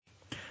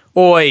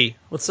Oi,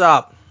 what's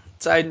up?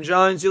 It's Aidan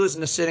Jones. You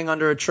listen to Sitting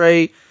Under a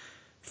Tree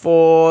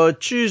for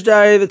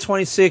Tuesday, the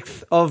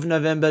 26th of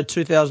November,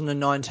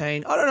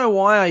 2019. I don't know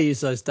why I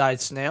use those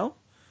dates now.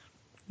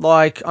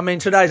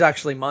 Today's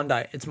actually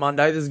Monday. It's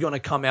Monday. This is going to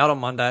come out on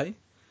Monday.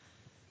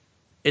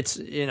 It's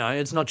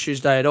not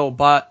Tuesday at all.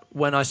 But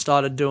when I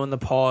started doing the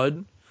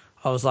pod,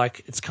 I was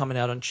like, it's coming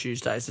out on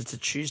Tuesdays. It's a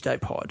Tuesday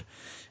pod.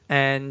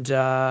 And,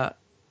 I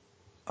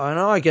don't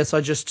know, I guess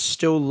I just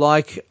still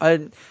like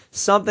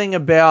something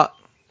about,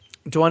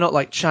 do I not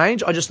like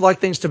change? I just like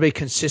things to be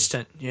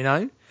consistent, you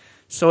know?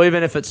 So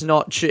even if it's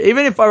not,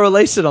 even if I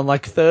release it on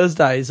like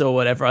Thursdays or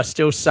whatever, I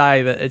still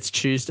say that it's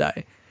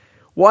Tuesday.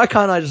 Why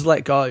can't I just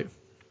let go?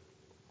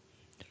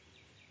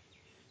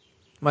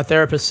 My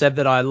therapist said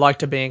that I like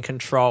to be in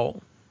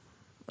control.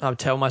 I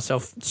tell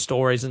myself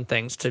stories and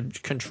things to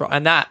control,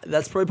 and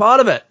that's probably part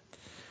of it.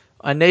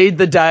 I need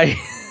the day.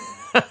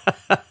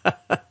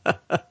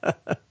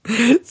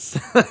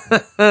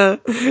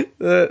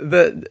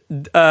 the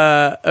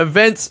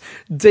events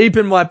deep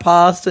in my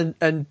past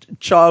and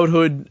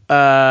childhood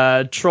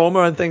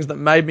trauma and things that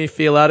made me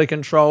feel out of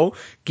control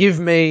give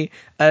me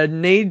a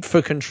need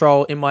for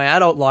control in my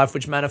adult life,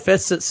 which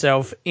manifests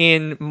itself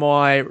in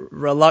my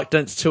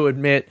reluctance to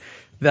admit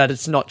that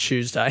it's not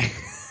Tuesday.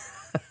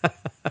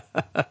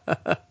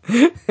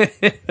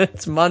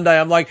 It's Monday.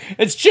 I'm like,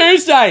 it's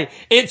Tuesday.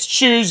 It's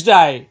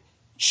Tuesday.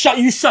 Shut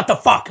the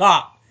fuck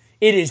up.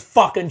 It is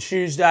fucking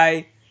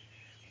Tuesday.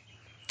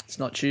 It's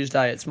not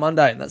Tuesday. It's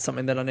Monday. And that's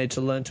something that I need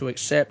to learn to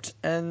accept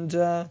and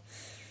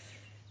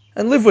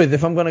live with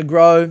if I'm going to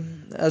grow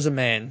as a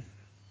man.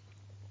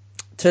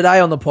 Today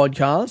on the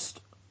podcast,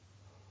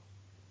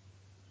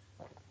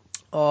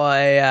 I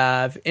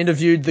have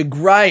interviewed the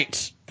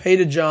great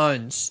Peter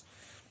Jones.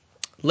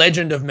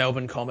 Legend of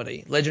Melbourne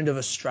comedy. Legend of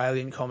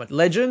Australian comedy.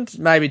 Legend?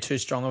 Maybe too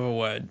strong of a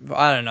word.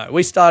 I don't know.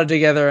 We started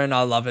together and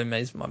I love him.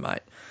 He's my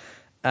mate.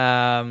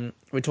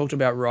 We talked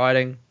about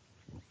writing.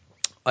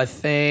 I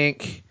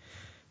think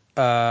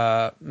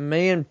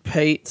me and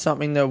Pete,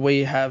 something that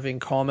we have in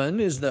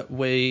common is that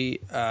we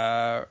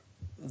write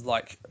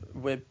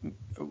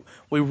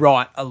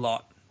a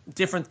lot.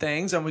 Different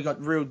things, and we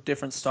got real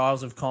different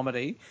styles of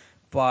comedy.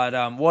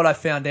 But what I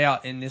found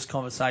out in this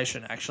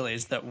conversation actually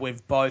is that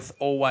we've both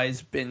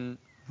always been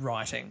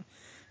writing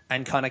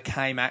and kind of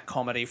came at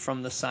comedy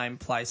from the same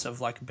place of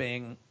like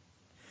being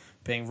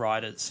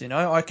writers. You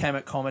know, I came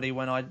at comedy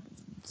when I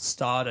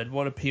started.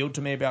 What appealed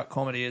to me about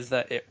comedy is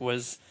that it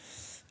was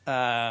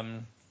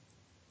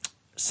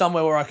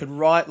somewhere where I could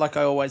write like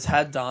I always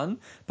had done,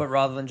 but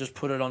rather than just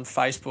put it on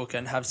Facebook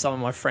and have some of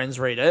my friends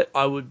read it,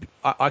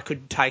 I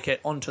could take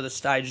it onto the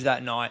stage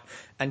that night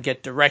and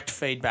get direct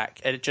feedback.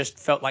 And it just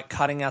felt like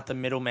cutting out the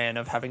middleman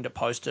of having to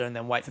post it and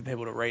then wait for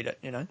people to read it,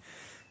 you know?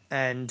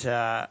 And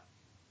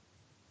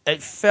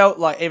it felt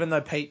like, even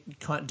though Pete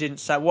didn't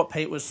say, what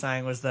Pete was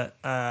saying was that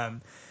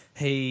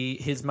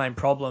his main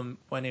problem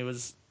when he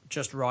was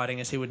just writing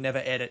is he would never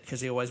edit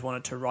because he always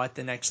wanted to write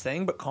the next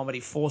thing, but comedy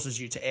forces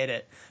you to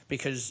edit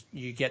because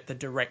you get the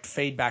direct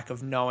feedback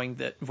of knowing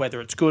that whether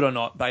it's good or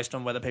not based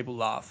on whether people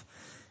laugh.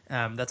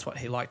 That's what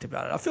he liked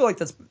about it. I feel like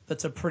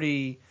that's a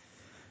pretty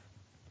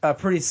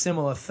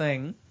similar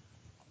thing.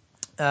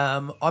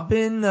 I've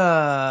been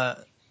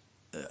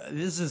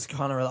this is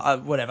kind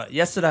of whatever.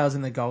 Yesterday I was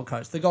in the Gold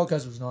Coast. The Gold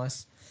Coast was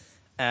nice.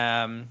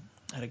 Had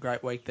a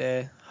great week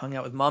there. Hung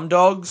out with mum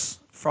dogs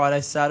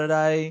Friday,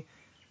 Saturday,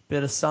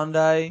 bit of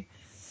Sunday.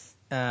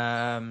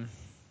 And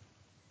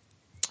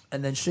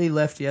then she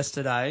left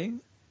yesterday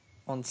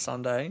on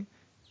Sunday,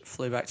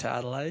 flew back to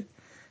Adelaide,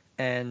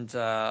 and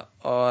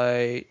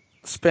I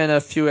spent a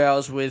few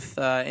hours with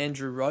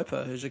Andrew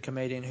Roper, who's a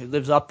comedian who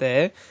lives up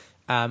there,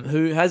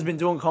 who has been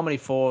doing comedy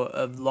for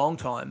a long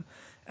time,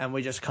 and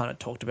we just kind of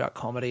talked about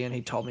comedy, and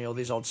he told me all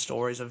these old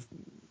stories of,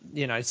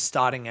 you know,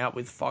 starting out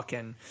with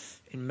fucking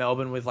in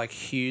Melbourne with like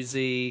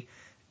Husey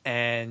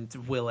and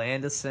Will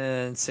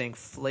Anderson, seeing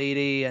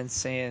Fleety and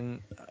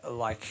seeing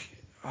like,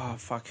 oh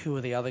fuck, who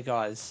are the other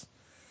guys?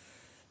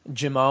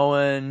 Jim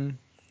Owen.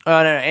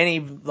 I don't know, any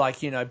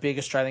like, you know, big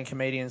Australian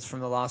comedians from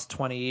the last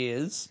 20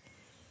 years.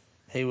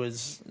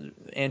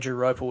 Andrew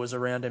Roper was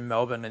around in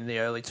Melbourne in the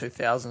early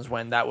 2000s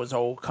when that was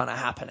all kind of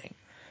happening.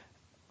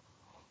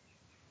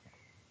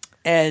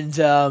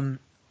 And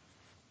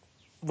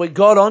we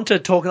got on to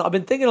talking. I've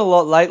been thinking a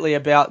lot lately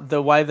about the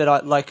way that I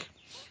like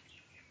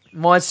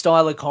my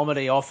style of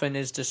comedy often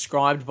is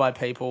described by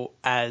people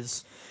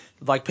as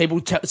like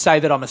people say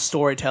that I'm a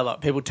storyteller.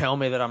 People tell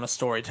me that I'm a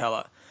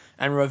storyteller,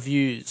 and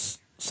reviews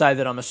say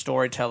that I'm a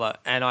storyteller,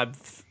 and I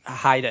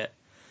hate it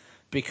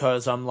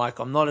because I'm like,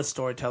 I'm not a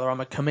storyteller.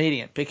 I'm a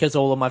comedian, because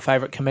all of my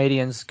favorite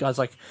comedians, guys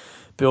like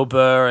Bill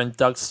Burr and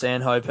Doug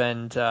Stanhope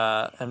and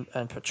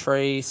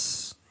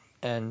Patrice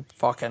and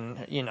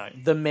fucking, you know,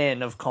 the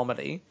men of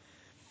comedy.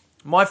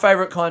 My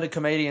favourite kind of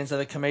comedians are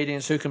the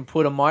comedians who can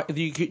put a mic.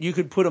 You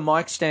could put a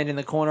mic stand in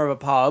the corner of a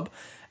pub,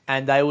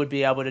 and they would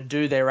be able to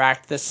do their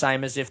act the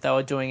same as if they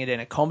were doing it in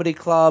a comedy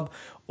club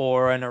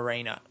or an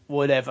arena,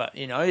 whatever.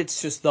 You know,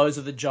 it's just those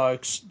are the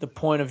jokes. The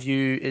point of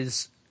view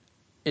is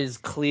is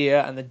clear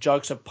and the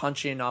jokes are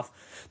punchy enough.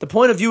 The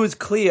point of view is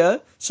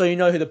clear, so you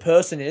know who the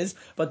person is,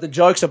 but the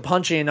jokes are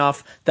punchy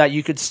enough that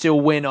you could still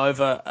win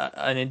over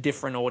an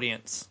indifferent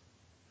audience.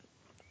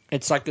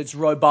 It's like it's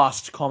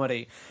robust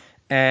comedy.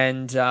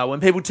 And when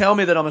people tell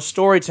me that I'm a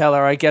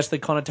storyteller, I guess the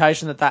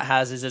connotation that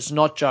has is it's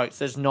not jokes.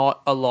 There's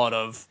not a lot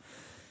of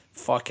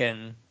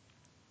fucking,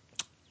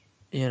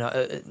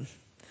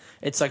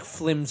 it's like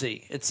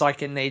flimsy. It's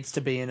like it needs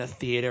to be in a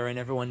theater and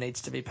everyone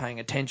needs to be paying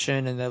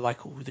attention. And they're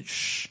like, oh,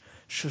 shh,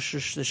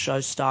 the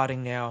show's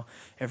starting now.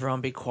 Everyone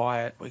be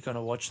quiet. We're going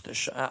to watch the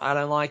show. I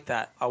don't like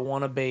that. I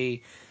want to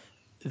be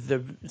I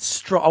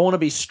want to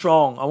be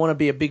strong. I want to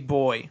be a big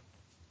boy.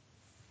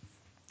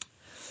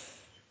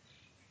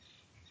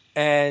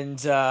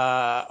 And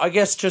I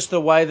guess just the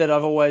way that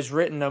I've always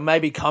written, or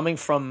maybe coming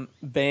from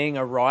being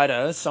a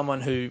writer, someone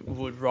who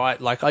would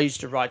write, like I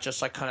used to write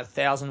just like kind of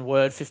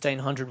 1,000-word,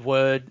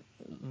 1,500-word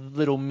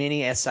little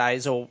mini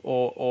essays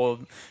or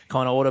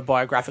kind of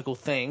autobiographical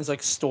things,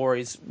 like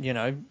stories,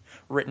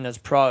 written as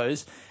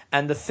prose.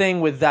 And the thing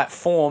with that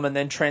form and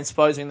then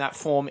transposing that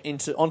form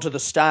onto the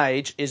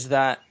stage is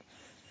that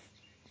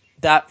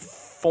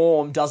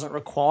form doesn't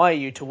require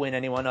you to win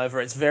anyone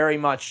over. It's very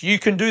much you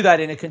can do that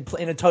in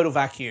a total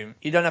vacuum.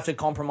 You don't have to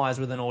compromise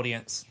with an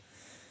audience.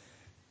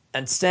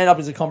 And stand up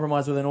is a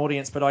compromise with an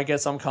audience, but I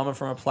guess I'm coming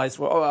from a place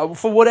where,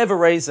 for whatever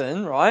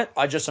reason, right?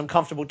 I'm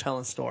comfortable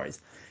telling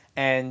stories,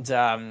 and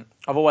I've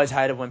always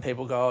hated when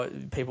people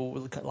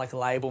like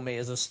label me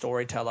as a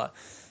storyteller.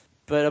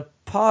 But a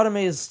part of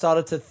me has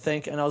started to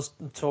think, and I was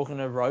talking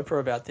to Roper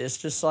about this,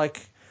 just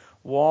like,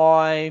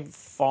 why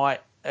fight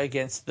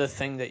against the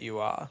thing that you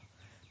are?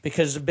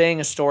 Because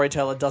being a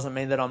storyteller doesn't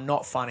mean that I'm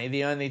not funny.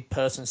 The only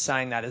person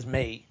saying that is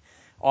me.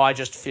 I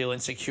just feel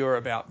insecure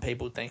about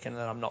people thinking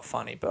that I'm not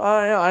funny. But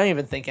I don't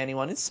even think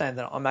anyone is saying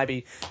that.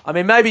 Maybe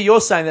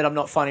you're saying that I'm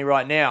not funny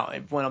right now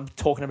when I'm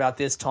talking about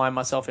this, tying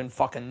myself in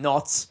fucking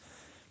knots.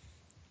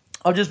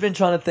 I've just been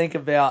trying to think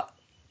about,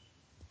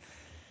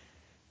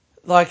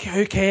 like,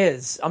 who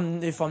cares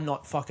if I'm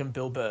not fucking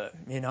Bill Burr,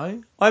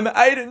 I'm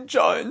Aidan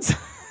Jones.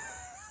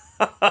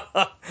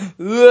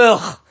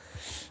 Ugh.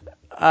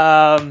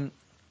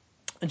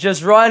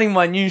 Just writing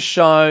my new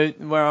show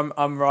where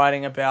I'm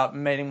writing about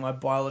meeting my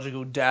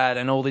biological dad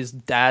and all this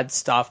dad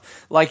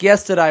stuff. Like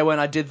yesterday when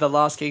I did the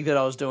last gig that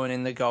I was doing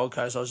in the Gold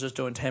Coast, I was just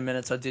doing 10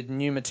 minutes. I did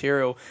new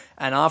material,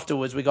 and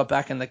afterwards we got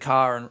back in the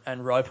car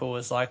and Roper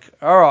was like,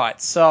 all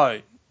right,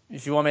 so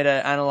if you want me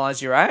to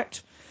analyse your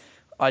act,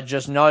 I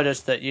just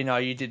noticed that,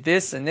 you did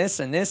this and this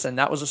and this, and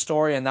that was a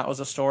story, and that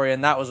was a story,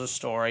 and that was a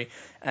story.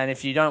 And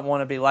if you don't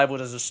want to be labelled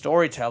as a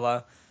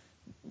storyteller,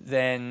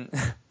 then,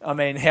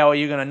 how are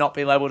you going to not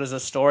be labelled as a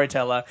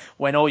storyteller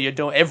when all you're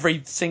doing,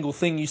 every single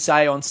thing you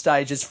say on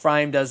stage is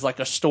framed as like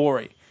a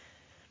story?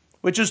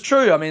 Which is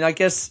true. I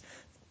guess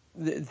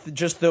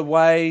just the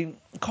way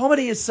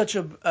comedy is such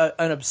an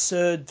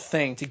absurd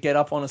thing to get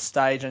up on a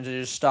stage and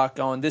to just start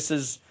going, this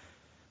is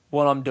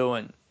what I'm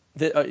doing.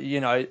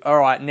 All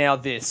right, now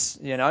this,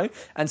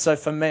 And so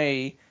for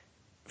me,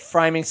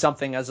 framing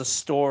something as a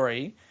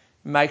story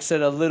makes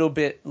it a little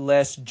bit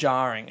less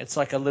jarring. It's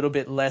like a little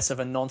bit less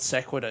of a non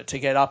sequitur to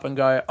get up and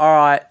go, all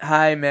right,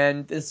 hey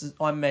man,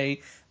 I'm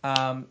me.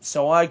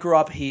 So I grew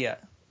up here,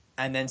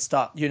 and then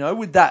start,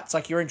 with that. It's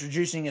like you're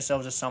introducing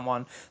yourself to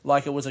someone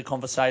like it was a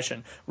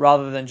conversation,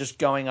 rather than just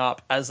going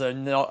up as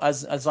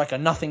like a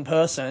nothing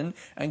person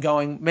and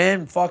going,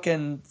 man,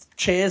 fucking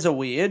chairs are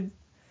weird.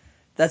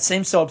 That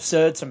seems so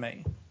absurd to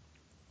me.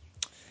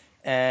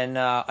 And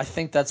I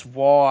think that's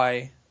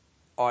why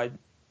I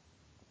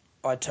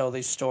tell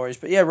these stories.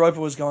 But yeah, Roper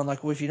was going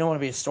like, well, if you don't want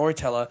to be a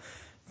storyteller,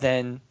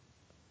 then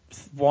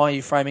why are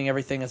you framing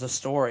everything as a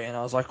story? And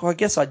I was like, well, I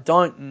guess I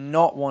don't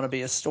not want to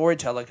be a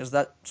storyteller because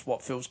that's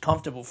what feels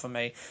comfortable for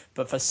me.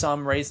 But for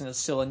some reason, it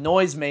still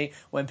annoys me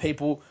when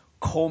people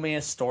call me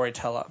a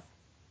storyteller.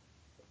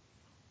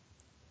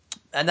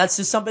 And that's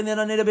just something that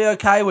I need to be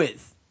okay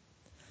with,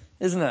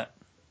 isn't it?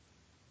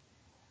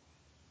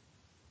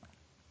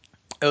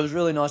 It was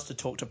really nice to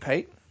talk to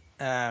Pete.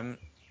 I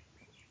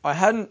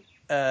hadn't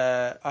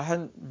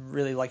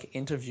really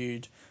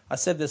interviewed. I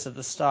said this at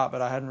the start,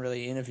 but I hadn't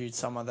really interviewed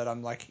someone that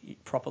I'm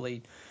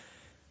properly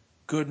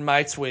good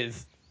mates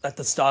with at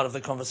the start of the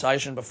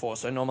conversation before.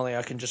 So normally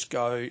I can just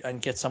go and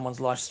get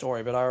someone's life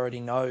story, but I already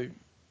know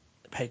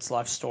Pete's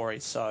life story.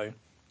 So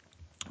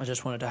I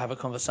just wanted to have a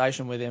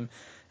conversation with him.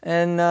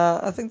 And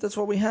I think that's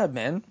what we had,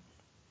 man.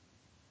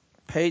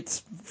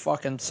 Pete's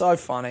fucking so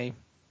funny.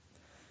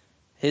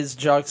 His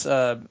jokes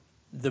are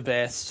the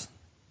best.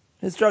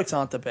 His jokes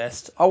aren't the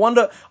best. I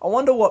wonder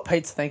what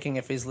Pete's thinking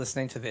if he's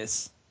listening to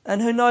this.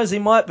 And who knows, he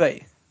might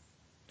be.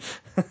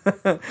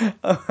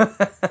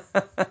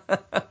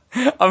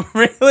 I'm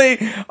really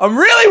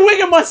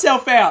wigging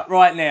myself out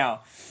right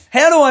now.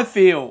 How do I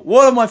feel?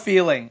 What am I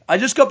feeling? I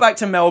just got back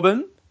to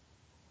Melbourne.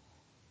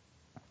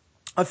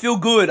 I feel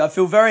good. I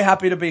feel very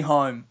happy to be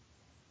home.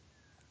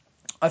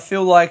 I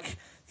feel like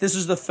this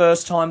is the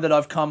first time that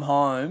I've come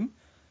home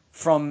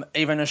from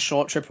even a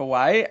short trip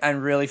away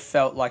and really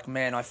felt like,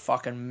 man, I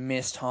fucking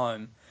missed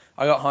home.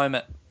 I got home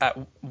at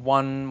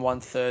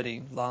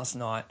 1:30 last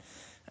night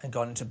and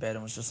got into bed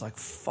and was just like,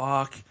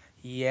 fuck,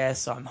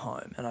 yes, I'm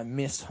home. And I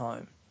missed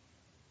home.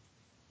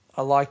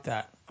 I like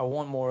that. I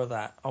want more of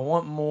that. I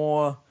want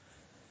more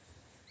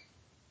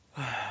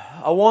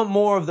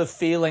of the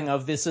feeling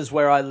of this is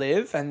where I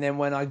live, and then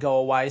when I go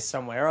away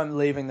somewhere, I'm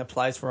leaving the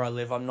place where I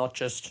live. I'm not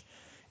just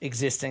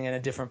existing in a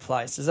different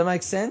place. Does that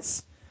make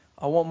sense?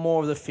 I want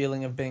more of the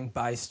feeling of being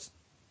based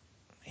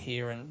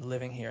here and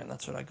living here, and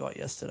that's what I got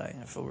yesterday.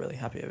 I feel really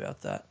happy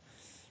about that.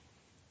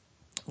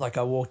 Like,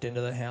 I walked into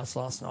the house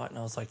last night and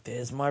I was like,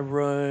 there's my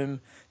room,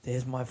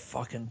 there's my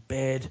fucking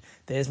bed,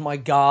 there's my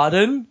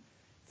garden.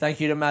 Thank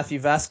you to Matthew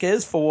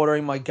Vasquez for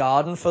watering my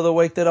garden for the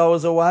week that I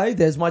was away.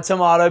 There's my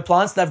tomato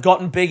plants. They've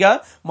gotten bigger.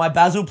 My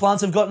basil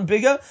plants have gotten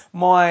bigger.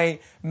 My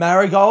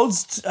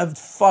marigolds have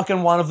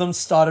fucking, one of them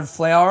started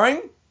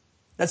flowering.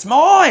 That's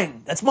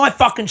mine. That's my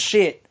fucking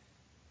shit.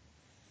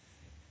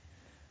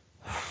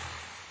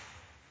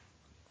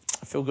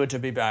 I feel good to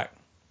be back.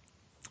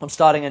 I'm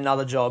starting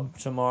another job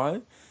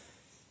tomorrow.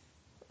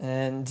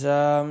 And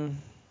I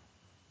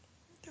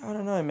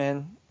don't know,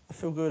 man. I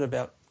feel good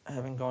about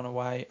having gone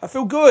away. I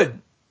feel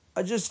good.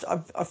 I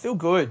feel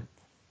good.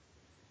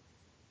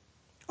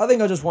 I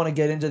think I just want to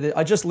get into this.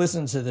 I just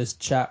listened to this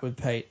chat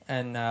with Pete,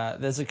 and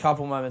there's a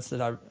couple moments that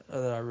I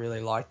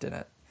really liked in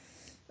it.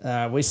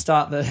 I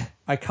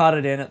cut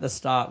it in at the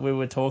start. We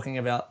were talking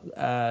about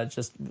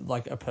just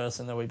like a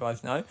person that we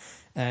both know,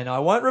 and I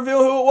won't reveal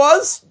who it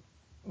was,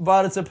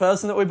 but it's a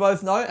person that we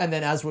both know. And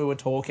then as we were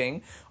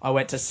talking, I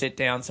went to sit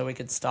down so we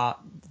could start,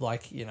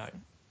 like, you know,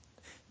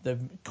 the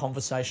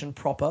conversation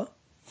proper.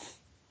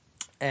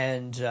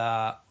 And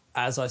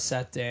as I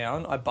sat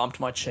down, I bumped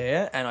my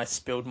chair and I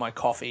spilled my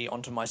coffee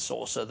onto my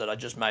saucer that I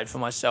just made for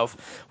myself,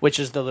 which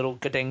is the little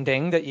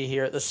ga-ding-ding that you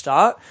hear at the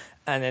start.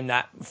 And then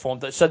that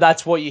formed it. So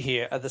that's what you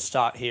hear at the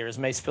start here, is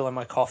me spilling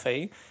my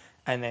coffee,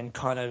 and then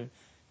kind of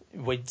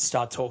we'd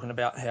start talking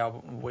about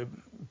how we're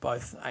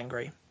both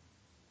angry.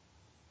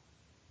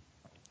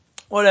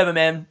 Whatever,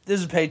 man.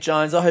 This is Pete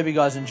Jones. I hope you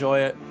guys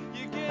enjoy it.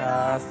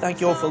 Thank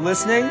you all for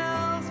listening.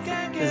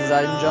 This is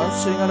Aiden Jones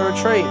sitting on a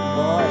retreat.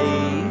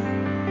 Bye.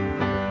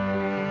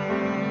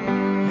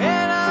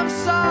 And I'm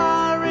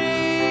sorry,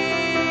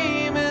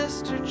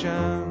 Mr.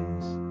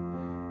 Jones.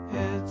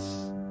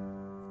 It's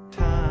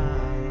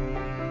time.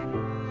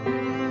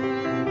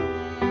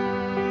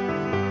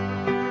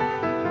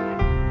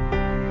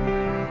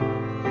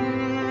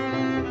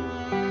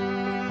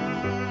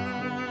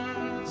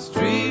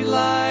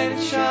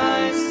 Streetlight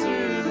shines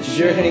through the. Do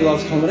you reckon he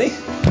loves comedy?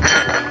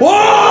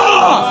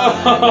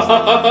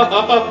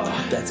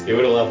 He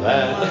would have loved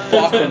that.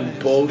 Fucking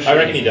bullshit. I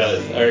reckon he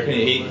does. I reckon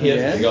he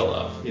has Yeah? a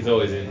laugh. He's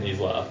always in. He's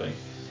laughing.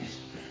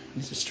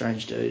 He's a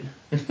strange dude.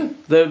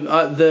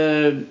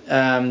 The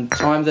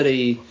time that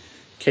he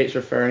keeps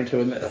referring to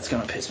him, that's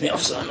going to piss me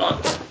off so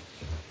much.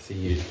 It's a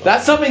huge.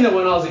 That's something that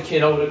when I was a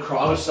kid I would have cried.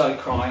 I would have started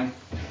crying.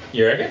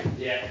 You reckon?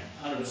 Yeah,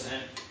 100%.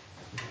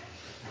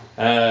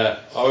 I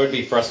would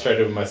be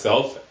frustrated with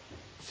myself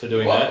for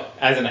doing What? that.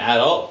 As an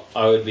adult,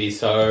 I would be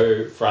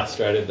so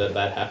frustrated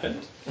that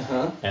happened,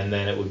 and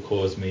then it would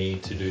cause me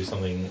to do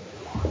something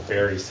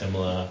very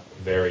similar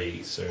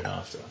very soon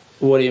after.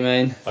 What do you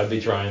mean? I'd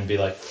be trying to be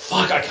like,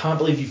 fuck, I can't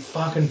believe you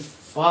fucking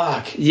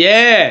fuck.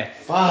 Yeah.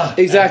 Fuck.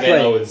 Exactly. And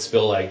then I would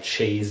spill like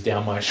cheese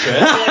down my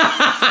shirt.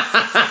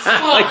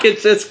 Like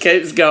it just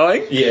keeps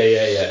going.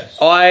 Yeah.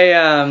 I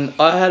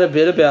had a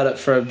bit about it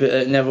for a bit.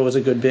 It never was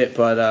a good bit,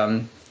 but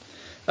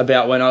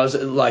about when I was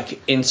like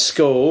in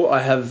school, I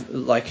have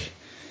like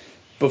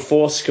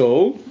before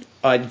school,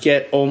 I'd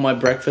get all my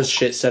breakfast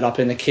shit set up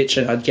in the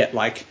kitchen. I'd get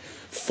like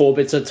 4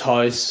 bits of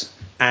toast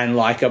and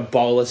like a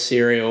bowl of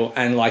cereal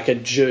and like a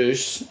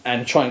juice,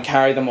 and try and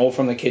carry them all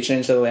from the kitchen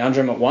into the lounge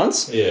room at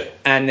once. Yeah.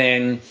 And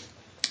then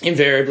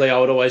invariably I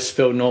would always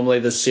spill normally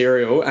the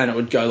cereal and it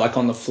would go like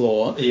on the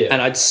floor. Yeah.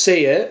 And I'd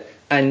see it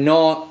and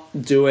not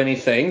do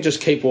anything,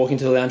 just keep walking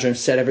to the lounge room,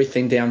 set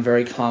everything down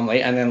very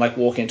calmly, and then like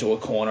walk into a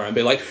corner and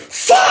be like,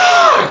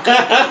 fuck!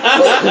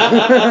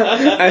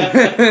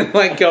 And then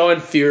like go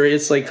and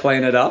furiously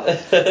clean it up.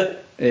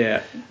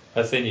 Yeah.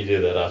 I've seen you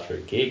do that after a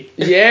gig.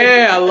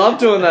 Yeah, I love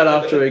doing that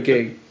after a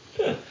gig.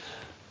 I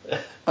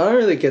don't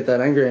really get that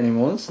angry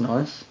anymore. It's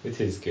nice. It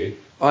is good.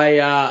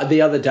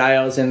 The other day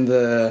I was in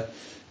the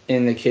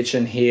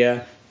kitchen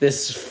here.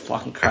 This is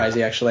fucking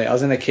crazy, actually. I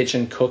was in the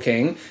kitchen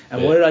cooking,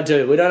 and What did I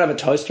do? We don't have a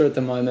toaster at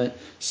the moment,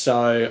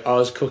 so I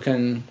was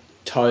cooking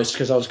toast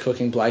because I was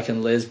cooking Blake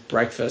and Liz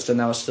breakfast, and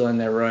they were still in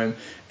their room,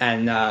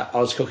 and I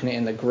was cooking it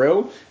in the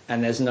grill,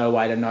 and there's no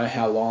way to know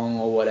how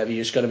long or whatever.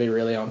 You just got to be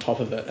really on top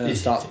of it, and it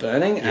starts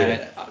burning, and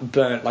it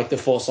burnt, like the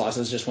 4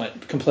 slices just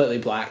went completely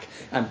black,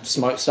 and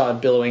smoke started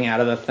billowing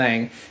out of the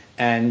thing,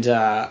 and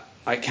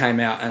I came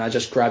out and I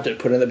just grabbed it,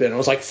 put it in the bin, and I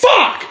was like,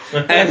 fuck!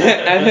 And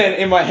then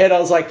in my head I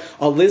was like,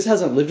 oh, Liz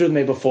hasn't lived with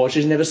me before.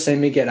 She's never seen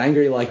me get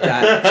angry like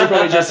that. She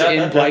probably just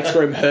in Blake's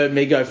room heard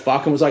me go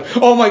fuck and was like,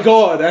 oh my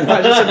God. And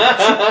I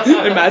just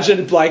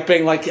imagined Blake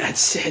being like,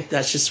 that's it.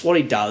 That's just what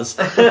he does.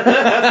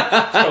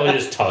 Probably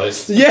just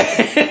toast. Yeah.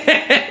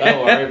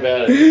 Don't worry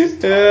about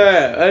it.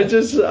 Yeah. I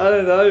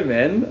don't know,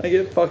 man. I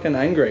get fucking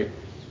angry.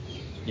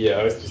 Yeah, I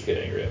always just get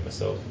angry at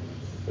myself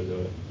for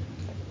doing it.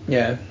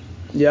 Yeah.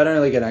 Yeah, I don't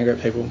really get angry at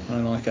people. I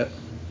don't like it.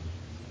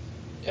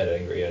 Get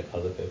angry at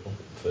other people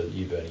for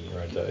you burning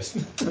your own toast.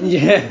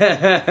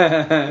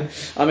 Yeah.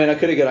 I mean, I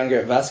could have got angry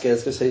at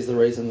Vasquez because he's the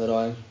reason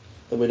that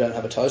we don't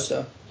have a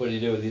toaster. What do you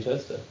do with your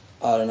toaster?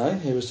 I don't know.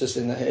 He was just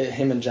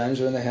him and James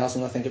were in the house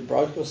and I think it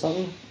broke or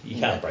something. You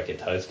can't break a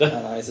toaster.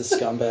 I know, he's a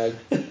scumbag.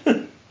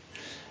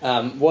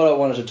 What I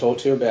wanted to talk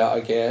to you about, I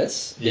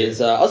guess, is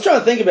I was trying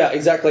to think about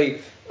exactly.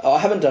 I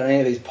haven't done any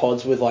of these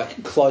pods with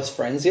like close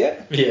friends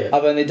yet. Yeah.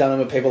 I've only done them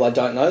with people I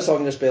don't know, so I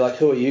can just be like,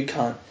 "Who are you,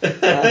 cunt?"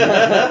 But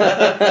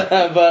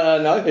I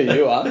know who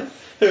you are.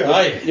 Who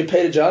are you? You're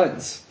Peter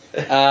Jones.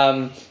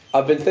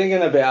 I've been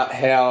thinking about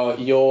how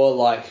you're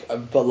like a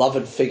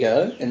beloved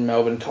figure in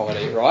Melbourne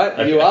comedy, right?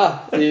 Okay. You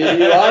are.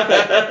 You are.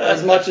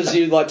 As much as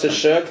you like to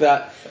shirk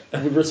that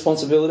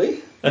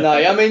responsibility. No,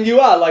 I mean you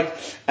are like.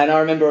 And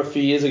I remember a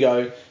few years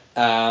ago.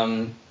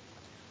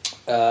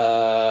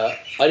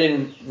 I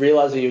didn't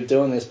realise that you were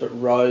doing this, but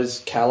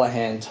Rose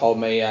Callahan told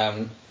me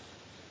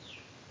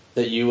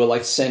that you were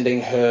like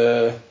sending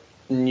her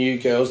new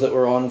girls that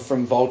were on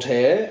from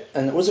Voltaire.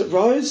 And was it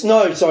Rose?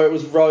 No, sorry, it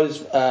was Rose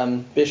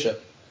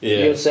Bishop. Yeah.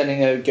 You were sending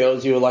her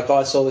girls. You were like,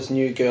 I saw this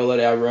new girl at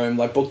our room,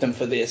 like booked them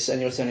for this, and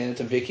you were sending it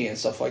to Vicky and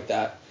stuff like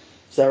that.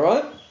 Is that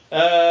right?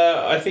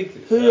 I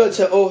think...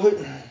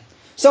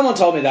 Someone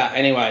told me that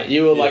anyway.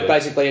 You were like Yeah.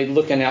 basically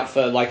looking out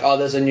for like, oh,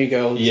 there's a new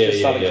girl who's just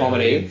started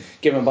comedy,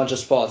 give them a bunch of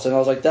spots, and I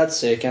was like, that's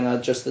sick,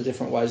 and just the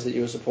different ways that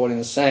you were supporting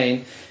the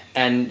scene,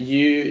 and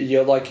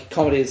you're like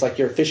comedy is like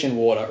you're a fish in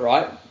water,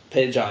 right?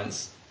 Peter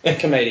Jones,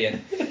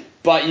 comedian,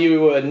 but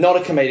you were not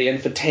a comedian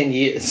for 10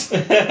 years. Yeah,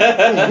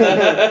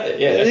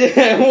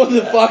 what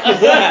the fuck is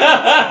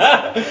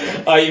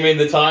that? Oh, you mean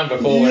the time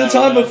before? The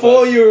time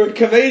before you were a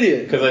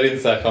comedian. Because I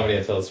didn't start comedy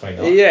until I was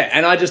 29. Yeah,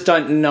 and I just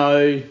don't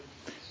know.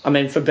 I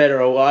mean, for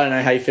better or worse, I don't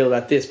know how you feel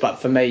about this, but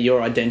for me,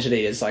 your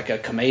identity is like a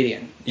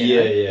comedian. You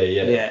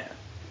know?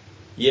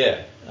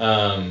 Yeah.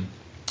 And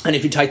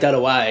if you take that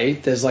away,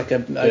 there's like a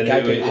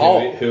gaping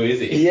hole. Who is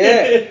he?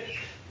 Yeah.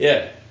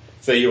 Yeah.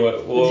 So you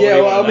were... Was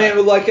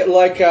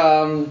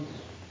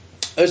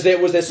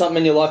there something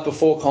in your life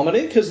before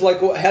comedy? Because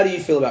like, how do you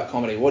feel about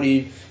comedy? What do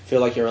you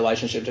feel like your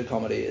relationship to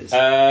comedy is?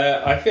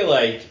 I feel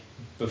like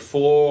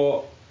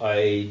before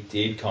I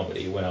did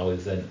comedy, when I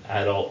was an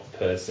adult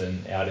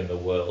person out in the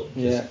world,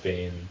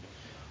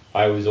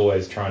 I was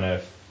always trying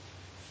to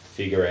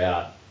figure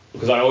out,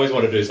 because I always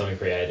wanted to do something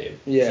creative.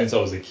 Yeah. Since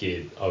I was a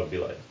kid, I would be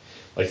like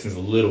since a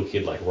little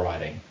kid, like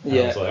writing. And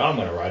I was like, I'm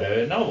going to write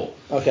a novel.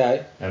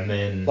 Okay. And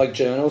then... Like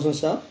journals and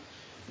stuff?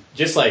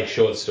 Just like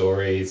short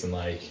stories and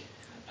like...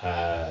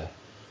 I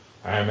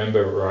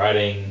remember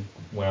writing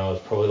when I was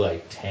probably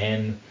like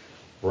 10...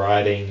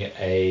 writing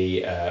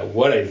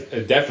what is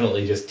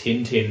definitely just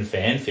Tintin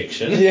fan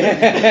fiction.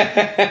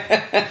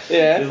 Yeah.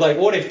 It's like,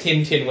 what if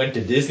Tintin went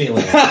to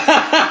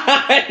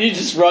Disneyland? You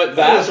just wrote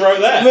that? I just wrote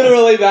that.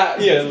 Literally that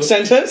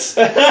sentence?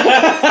 No,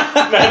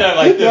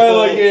 like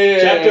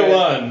chapter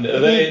 1.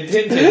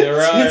 Tintin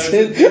arrives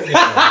at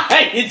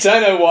Disneyland. You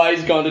don't know why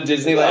he's gone to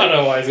Disneyland. I don't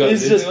know why he's gone to Disneyland.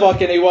 He's just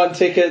fucking, he won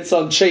tickets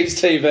on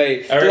Cheese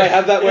TV. Do they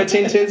have that where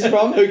Tintin's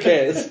from? Who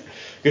cares?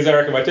 Because I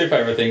reckon my two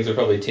favourite things were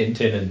probably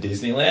Tintin and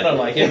Disneyland. I'm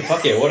like,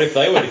 fuck yeah, what if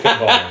they were to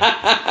combine?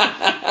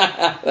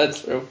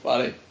 That's real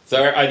funny.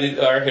 So I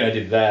reckon I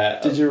did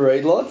that. Did you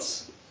read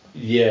lots?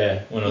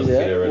 Yeah, when I was a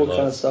kid I read lots. What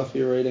kind of stuff are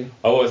you reading?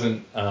 I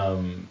wasn't,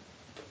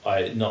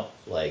 not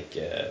like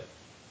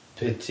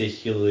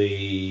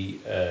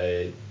particularly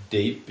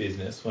deep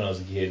business when I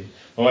was a kid.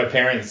 Well, my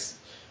parents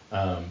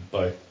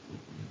both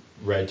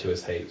read to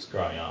us heaps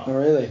growing up. Oh,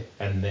 really?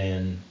 And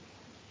then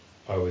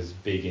I was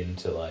big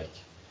into like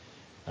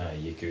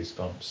your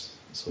Goosebumps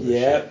sort of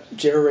shit.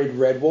 Did you ever read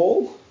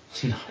Redwall?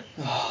 No.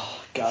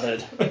 Oh,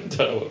 gutted. I don't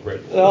know what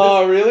Redwall is.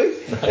 Oh, really?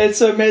 No. It's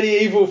a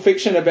medieval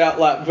fiction about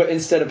like, but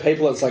instead of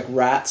people, it's like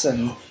rats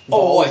and.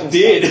 Oh, I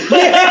did.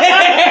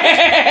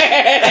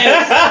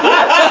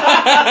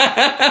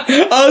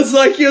 I was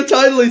like, you're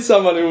totally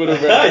someone who would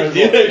have read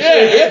Redwall.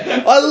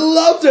 Yeah. I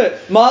loved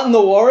it. Martin the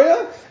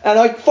Warrior. And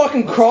I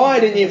fucking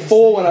cried in year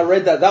 4 when I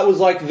read that. That was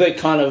like the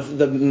kind of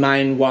the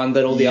main one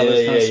that all the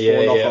others kind of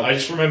spawned off of. I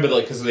just remember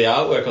like because the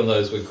artwork on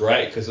those were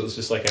great because it was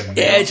just like a mouse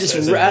just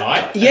as a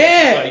knight.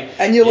 Yeah,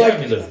 and you're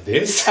like,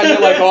 this, and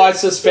you're like, I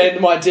suspend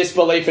my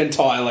disbelief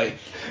entirely.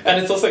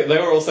 And it's also they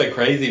were also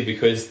crazy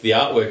because the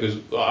artwork was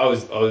I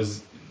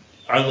was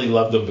only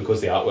loved them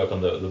because the artwork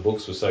on the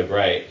books was so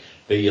great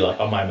that you're like,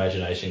 oh, my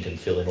imagination can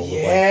fill in all the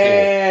blanks.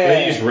 Yeah. But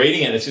then you're just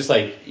reading it, it's just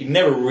like, you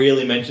never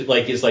really mention,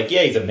 like, it's like,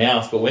 yeah, he's a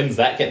mouse, but when's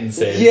that getting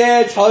said?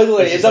 Yeah,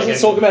 totally. It's It just doesn't like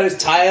talk about his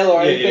tail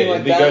or anything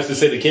like he that. goes to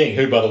see the king,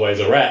 who, by the way,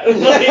 is a rat.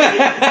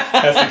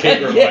 Has to keep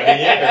reminding you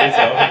every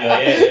so often. You're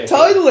like, yeah,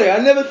 Totally. I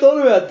never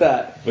thought about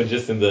that. But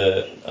just in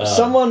the...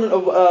 Someone,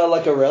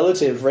 like a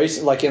relative,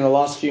 recent, like in the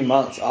last few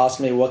months, asked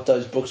me what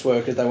those books were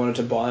because they wanted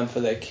to buy them for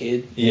their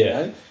kid.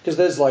 Yeah. Because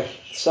there's like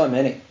so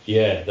many.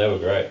 Yeah, they were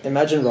great.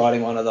 Imagine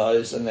writing one of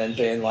those and then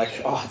being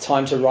like, oh,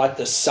 time to write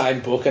the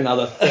same book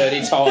another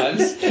 30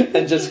 times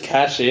and just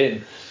cash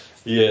in.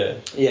 Yeah.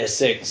 Yeah,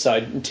 sick.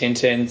 So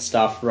Tintin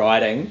stuff,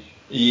 writing.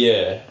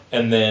 Yeah.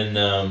 And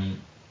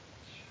then,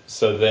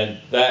 so then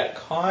that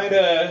kind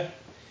of,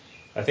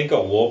 I think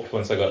got warped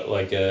once I got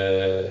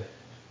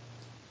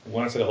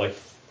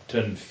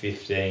turned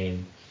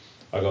 15,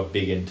 I got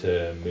big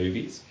into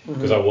movies.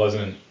 Because I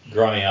wasn't,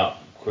 growing up,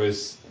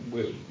 because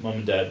mum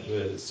and dad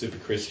were super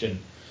Christian.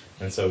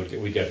 And so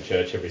we'd go to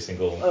church every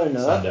single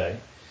Sunday.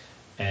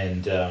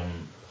 And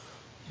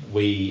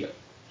we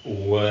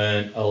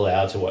weren't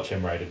allowed to watch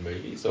M-rated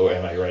movies or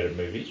MA-rated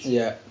movies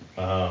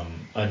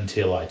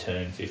until I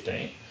turned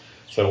 15.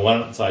 So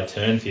once I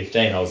turned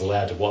 15, I was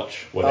allowed to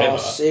watch whatever. Oh,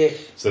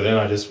 sick. So then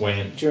I just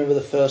went... Do you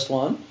remember the first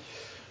one?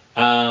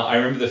 I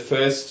remember the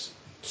first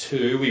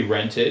two we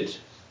rented.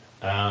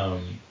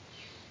 Once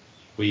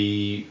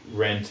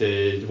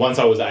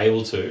I was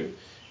able to,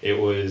 it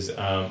was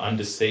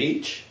Under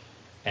Siege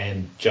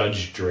and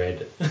Judge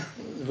Dredd.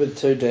 With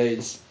two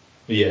Ds.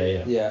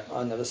 Yeah. Yeah,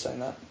 I've never seen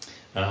that.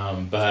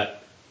 But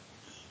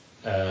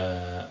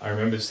I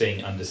remember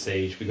seeing Under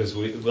Siege because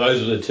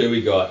those were the two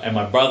we got. And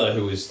my brother,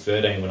 who was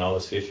 13 when I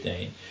was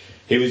 15,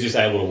 he was just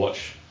able to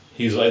watch.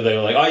 They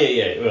were like, oh,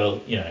 yeah,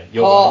 well, you know,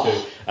 you're going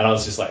to. And I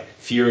was just like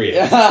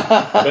furious.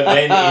 But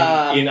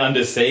then in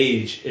Under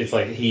Siege, it's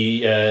like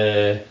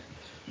I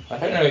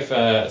don't know if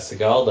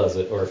Seagal does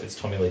it or if it's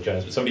Tommy Lee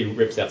Jones, but somebody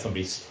rips out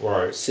somebody's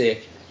throat.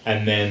 Sick.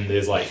 And then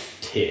there's like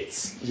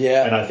tits.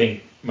 Yeah. And I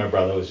think my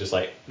brother was just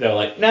like, they were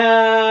like,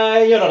 nah,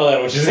 you're not allowed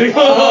to watch this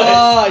anymore.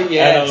 Oh,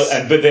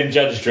 yes. But then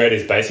Judge Dredd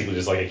is basically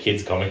just like a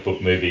kid's comic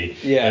book movie.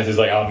 Yeah. And it's just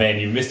like, oh man,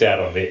 you missed out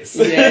on this.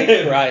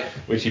 Yeah, right.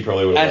 Which he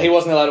probably would have. And he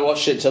wasn't allowed to watch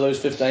shit till he was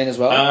 15 as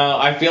well?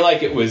 I feel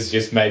like it was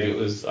just I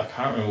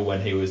can't remember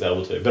when he was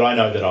able to, but I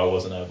know that I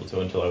wasn't able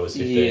to until I was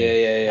 15.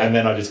 Yeah. And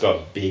then I just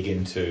got big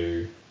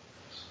into...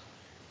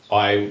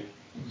 I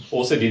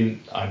also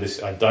didn't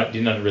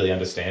really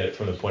understand it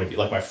from the point of view,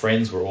 like my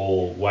friends were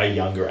all way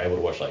younger, able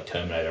to watch like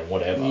Terminator and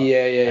whatever.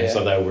 Yeah.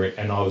 So they were,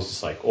 and I was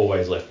just like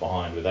always left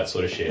behind with that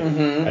sort of shit.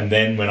 Mm-hmm. And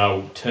then when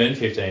I turned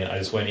 15, I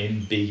just went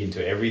in big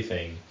into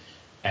everything,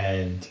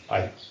 and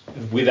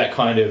with that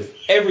kind of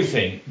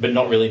everything, but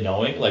not really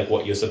knowing like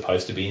what you're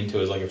supposed to be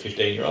into as like a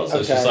 15-year-old. So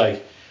it's just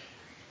like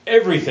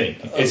everything.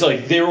 It's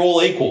like they're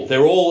all equal.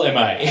 They're all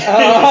MA.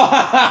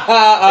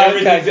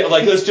 Everything.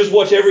 Like let's just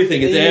watch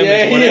everything. It's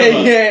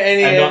whatever.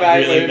 Any and not MA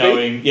really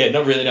movie.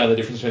 not really knowing the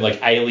difference between like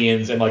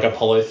Aliens and like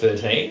Apollo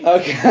 13.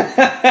 Okay.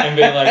 And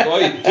being like, oh,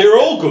 they're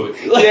all good.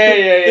 Like,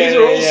 Yeah. These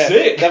are all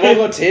sick. They've all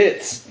got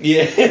tits.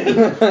 Yeah.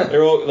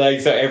 They're all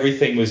like, so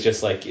everything was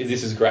just like,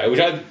 this is great.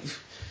 Which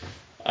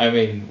I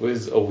mean,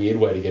 was a weird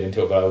way to get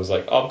into it, but I was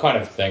like, I'm kind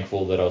of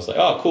thankful that I was like,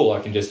 oh, cool,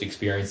 I can just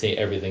experience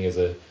everything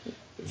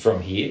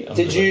from here.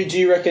 Do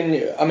you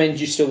reckon, I mean, do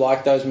you still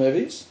like those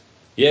movies?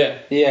 Yeah.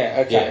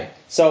 Yeah, okay. Yeah.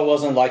 So it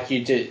wasn't like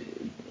you did,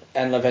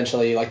 and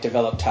eventually you like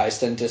developed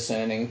taste and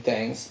discerning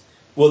things?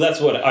 Well, that's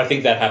what, I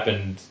think that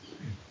happened,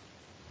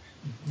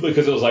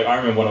 because it was like, I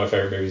remember one of my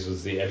favourite movies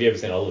was have you ever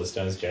seen Oliver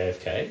Stone's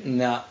JFK?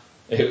 No.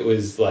 It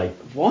was like...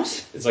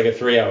 What? It's like a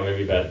 3-hour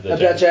movie about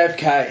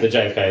JFK? The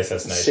JFK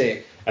assassination.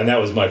 Sick. And that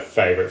was my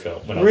favourite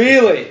film.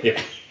 Really? Yeah.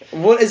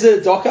 What, is it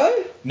a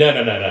doco?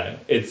 No.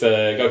 It's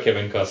got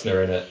Kevin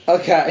Costner in it.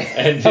 Okay.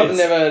 And I've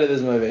never heard of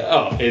this movie.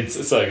 Oh,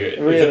 it's so good.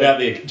 Really? It's about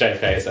the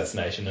JFK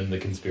assassination and the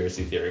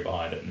conspiracy theory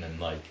behind it, and then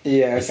like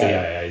the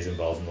CIA is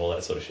involved and all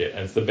that sort of shit.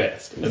 And it's the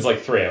best. It's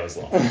like 3 hours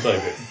long. It's so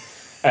good.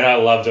 And I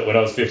loved it when I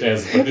was 15. I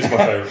was like, this is my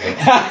favourite film.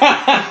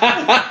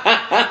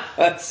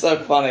 That's so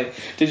funny.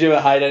 Did you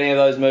ever hate any of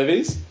those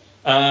movies?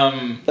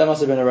 That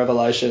must have been a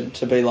revelation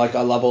to be like,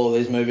 I love all of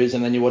these movies,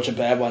 and then you watch a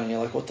bad one and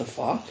you're like, what the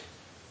fuck?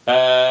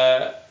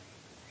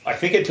 I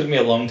think it took me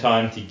a long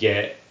time to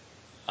get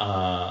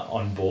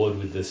on board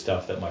with the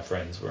stuff that my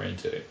friends were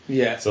into.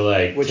 Yeah. So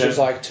like, which was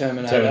like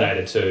Terminator.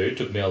 Terminator 2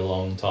 took me a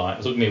long time.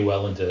 It took me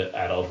well into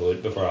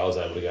adulthood before I was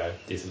able to go,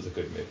 this is a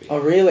good movie. Oh,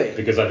 really?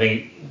 Because I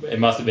think it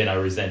must have been I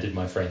resented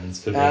my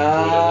friends for being good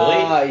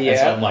early. Yeah. And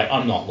so I'm like,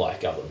 I'm not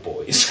like other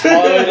boys.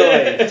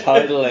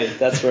 Totally.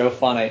 That's real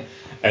funny.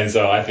 And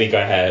so I think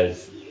I had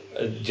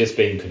just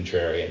being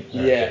contrarian.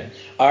 Yeah.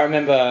 I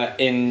remember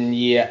in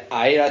year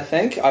 8, I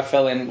think,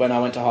 when I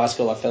went to high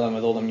school, I fell in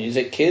with all the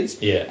music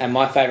kids. Yeah. And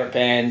my favourite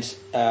band,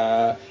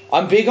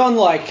 I'm big on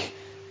like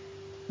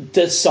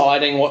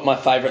deciding what my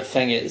favourite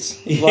thing is.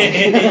 Like,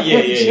 Yeah, do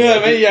you know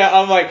what I mean? Yeah,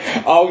 I'm like,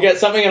 I'll get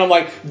something and I'm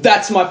like,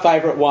 that's my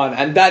favourite one,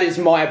 and that is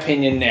my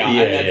opinion now,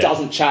 Yeah, and that yeah.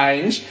 doesn't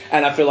change,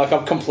 and I feel like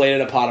I've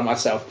completed a part of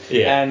myself.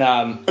 Yeah. And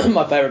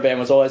my favourite band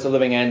was always The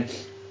Living End.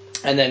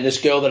 And then this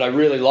girl that I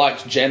really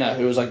liked, Jenna,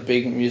 who was like a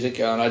big music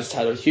girl, and I just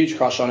had a huge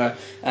crush on her.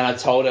 And I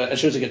told her, and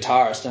she was a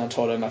guitarist, and I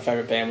told her my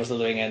favourite band was The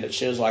Living End, and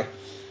she was like,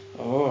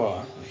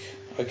 oh,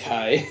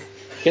 okay.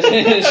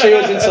 Because she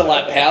was into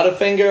like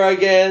Powderfinger, I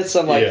guess,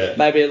 and like Yeah.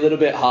 maybe a little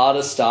bit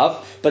harder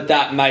stuff. But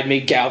that made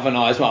me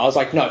galvanise. I was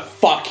like, no,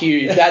 fuck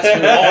you. That's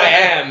who I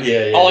am.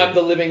 Yeah. I'm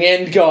the Living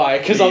End guy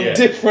because I'm Yeah.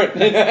 different.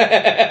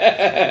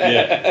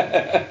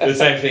 Yeah. The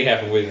same thing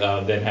happened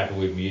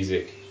with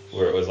music,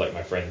 where it was like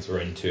my friends were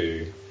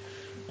into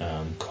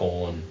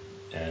Korn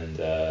and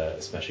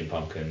Smashing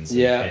Pumpkins and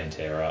Yeah.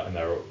 Pantera, and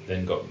they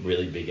then got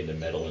really big into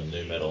metal and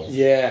nu metal.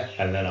 Yeah.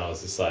 And then I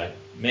was just like,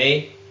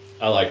 me,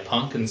 I like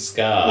punk and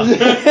ska.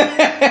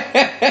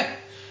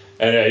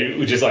 And it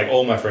was just like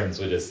all my friends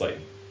were just like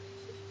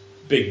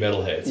big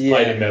metalheads, Yeah.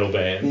 played in metal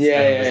bands. Yeah,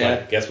 and I was yeah,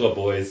 like, guess what,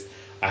 boys?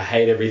 I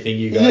hate everything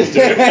you guys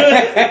do.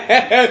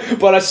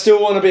 But I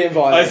still want to be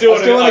invited. I still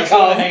want to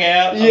come. hang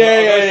out.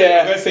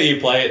 Yeah, I'll go see you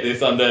play at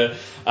this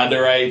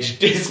underage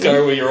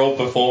disco where you're all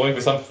performing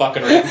for some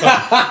fucking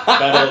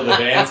Battle of the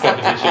Bands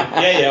competition.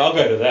 Yeah, I'll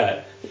go to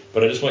that.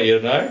 But I just want you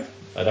to know,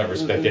 I don't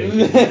respect anything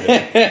you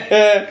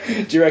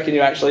do. Do you reckon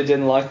you actually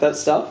didn't like that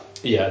stuff?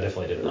 Yeah, I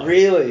definitely didn't like it.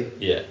 Really?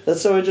 Yeah.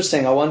 That's so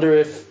interesting. I wonder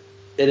if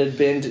it had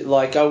been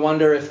like. I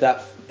wonder if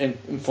that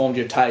informed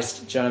your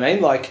taste. Do you know what I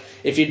mean? Like,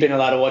 if you'd been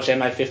allowed to watch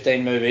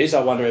MA15 movies,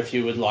 I wonder if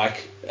you would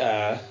like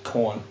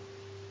Korn.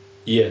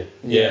 Yeah.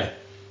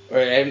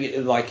 Or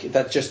like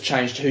that just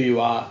changed who you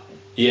are.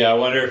 Yeah, I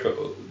wonder if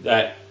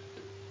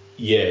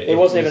It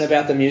wasn't even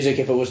about the music.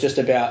 If it was just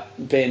about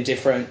being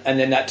different, and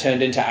then that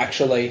turned into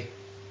actually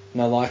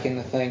not liking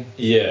the thing.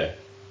 Yeah,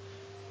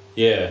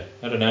 I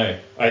don't know.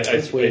 I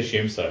weird.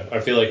 assume so. I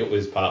feel like it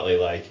was partly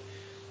like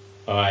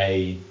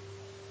I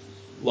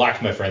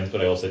liked my friends,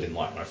 but I also didn't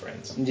like my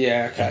friends.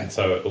 Yeah. Okay. And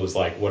so it was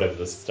like whatever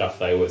the stuff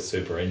they were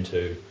super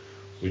into,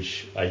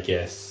 which I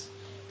guess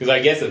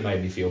it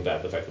made me feel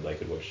bad, the fact that they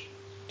could watch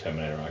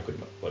Terminator and I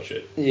couldn't watch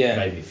it. Yeah. It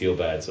made me feel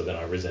bad, so then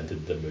I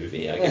resented the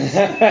movie, I guess.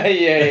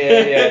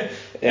 yeah.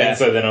 And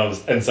so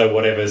then so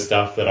whatever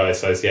stuff that I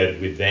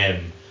associated with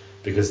them,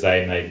 because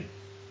they made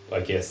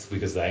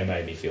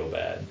me feel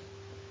bad,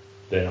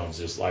 then I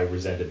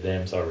resented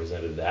them, so I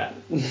resented that.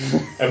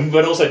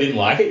 But also didn't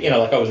like it,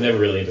 like I was never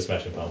really into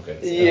Smashing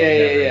Pumpkins. And I was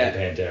never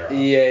into Pantera.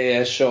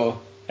 Yeah, sure.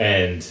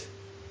 And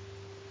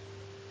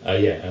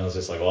and I was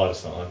just like, well, I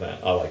just don't like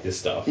that. I like this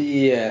stuff.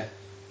 Yeah.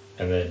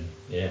 And then,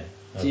 yeah.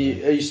 Are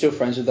you still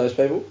friends with those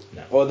people?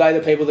 No. Or are they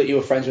the people that you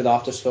were friends with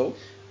after school?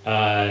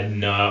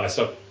 No, I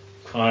stopped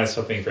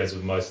being friends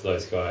with most of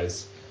those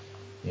guys.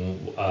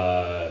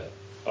 I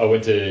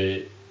went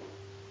to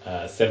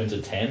 7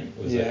 to 10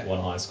 was at one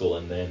high school,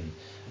 and then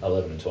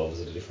 11 and 12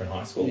 was at a different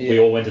high school. Yeah. We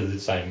all went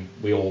to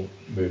we all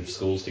moved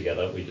schools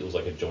together. It was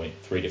like a joint,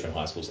 3 different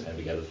high schools came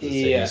together for the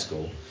senior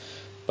school.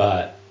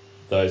 But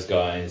those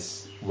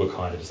guys were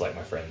kind of just like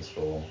my friends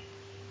for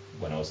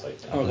when I was like,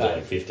 up until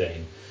like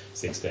 15,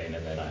 16,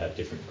 and then I had a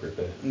different group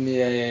of...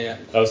 Yeah.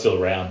 I was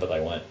still around, but they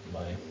weren't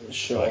my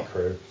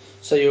crew.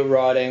 So you were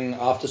writing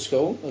after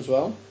school as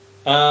well?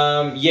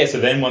 So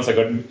then once I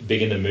got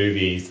big into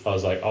movies, I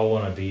was like, I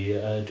want to be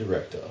a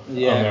director.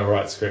 Yeah. I'm going to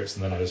write scripts,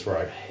 and then I just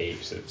wrote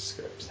heaps of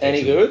scripts.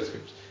 Any good?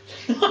 Scripts.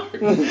 No.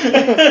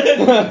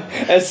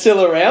 It's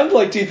still around?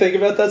 Like, do you think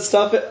about that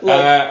stuff?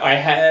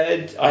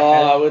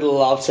 I would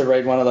love to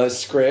read one of those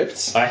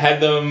scripts. I had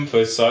them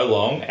for so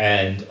long,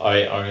 and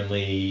I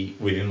only,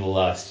 within the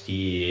last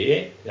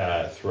year,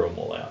 threw them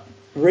all out.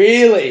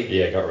 Really?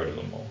 Yeah, got rid of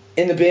them all.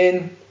 In the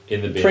bin?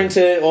 In the bin.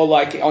 Printed or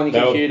like on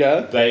your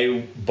computer?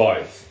 They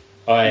both.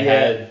 I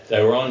had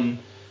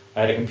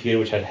a computer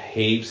which had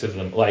heaps of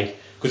them, like,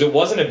 because it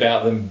wasn't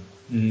about them.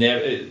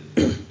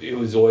 It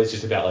was always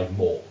just about like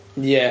more.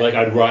 Yeah. Like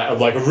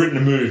I've written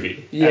a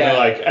movie.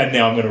 Yeah. And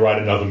now I'm going to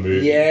write another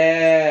movie.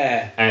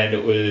 Yeah. And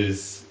it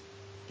was,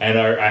 and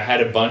I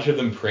had a bunch of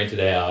them printed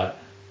out.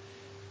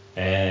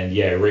 And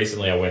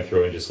recently I went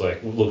through and just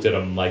like looked at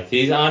them, like,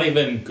 these aren't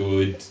even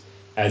good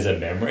as a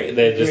memory.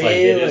 They're just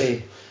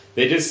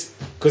they're just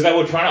because I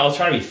was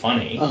trying to be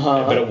funny,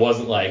 but it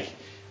wasn't like.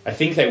 I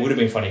think they would have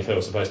been funny if they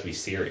were supposed to be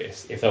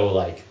serious. If they were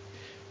like,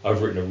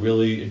 I've written a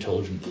really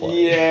intelligent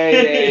play.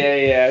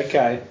 Yeah,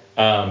 okay.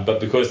 But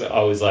because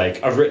I was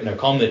like, I've written a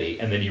comedy,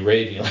 and then you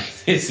read it and you're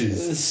like, this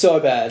is so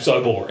bad. So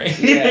boring.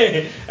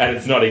 Yeah. And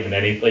it's not even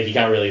anything, like you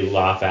can't really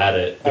laugh at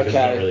it because it's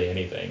not really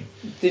anything.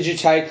 Did you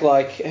take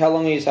how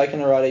long are you taking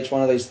to write each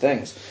one of these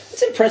things?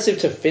 It's impressive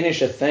to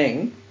finish a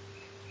thing.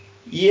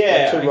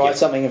 Yeah. Like to write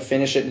something and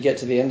finish it and get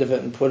to the end of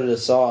it and put it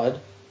aside.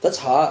 That's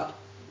hard.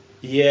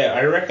 Yeah,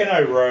 I reckon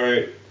I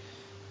wrote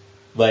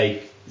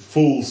like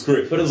full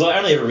script, but it was like, I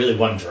only ever really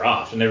one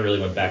draft. I never really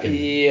went back and...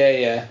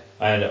 Yeah.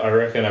 And I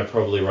reckon I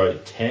probably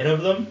wrote 10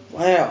 of them.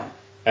 Wow.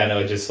 And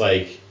I was just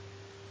like...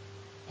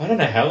 I don't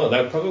know how long...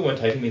 That probably wouldn't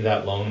take me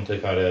that long to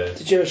kind of...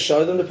 Did you ever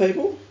show them to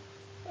people?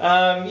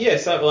 Yeah,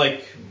 so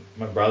like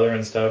my brother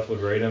and stuff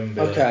would read them.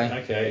 Okay.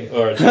 Like, okay.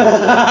 Or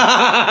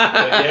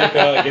yeah,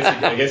 Carl,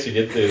 I guess you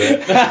did do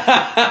that.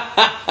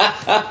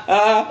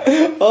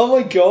 Oh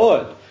my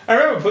god. I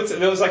remember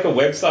there was like a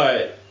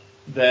website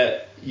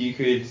that you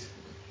could,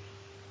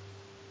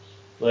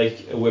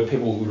 like, where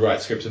people would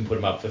write scripts and put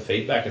them up for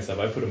feedback and stuff.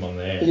 I put them on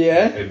there.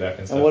 Yeah? Feedback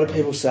and stuff. And what do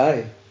people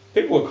say?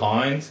 People were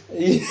kind.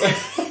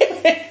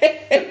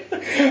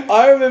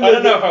 I remember. I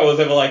don't know if I was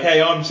ever like,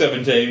 hey, I'm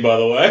 17, by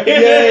the way.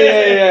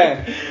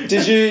 Yeah.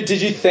 Did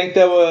you think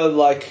they were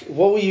like?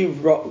 What were you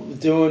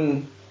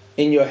doing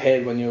in your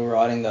head when you were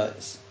writing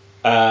those?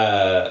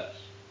 I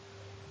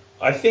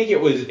think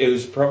it was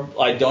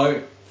I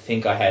don't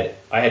think I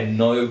had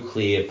no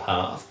clear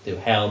path to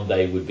how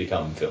they would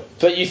become films.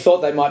 But you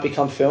thought they might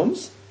become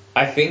films?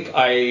 I think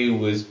I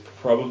was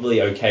probably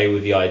okay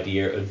with the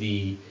idea of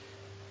I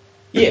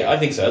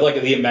think so.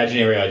 Like the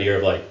imaginary idea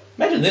of like,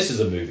 imagine this is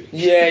a movie.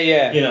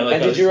 Yeah. You know, like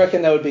and did you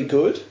reckon they would be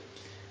good?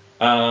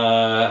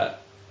 I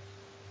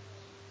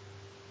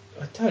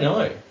don't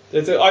know.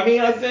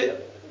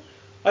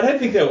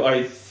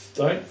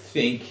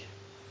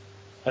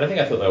 I don't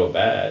think I thought they were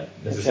bad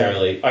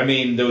necessarily. Okay. I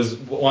mean, there was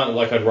one,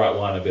 like I'd write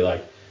one, I'd be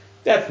like,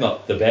 that's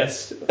not the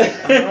best. And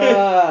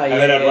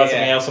then I'd write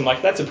something else, I'm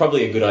like, that's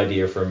probably a good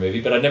idea for a movie,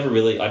 but I'd never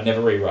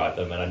rewrite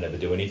them and I'd never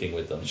do anything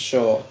with them.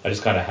 Sure. I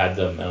just kind of had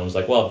them and I was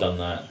like, well, I've done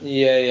that.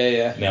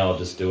 Yeah. Now I'll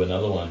just do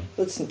another one.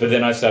 But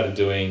then I started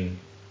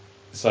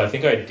so I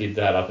think I did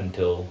that up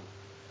until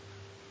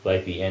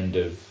like the end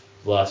of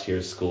last year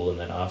of school, and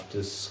then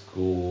after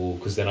school,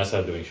 because then I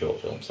started doing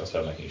short films. I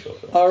started making short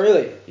films. Oh,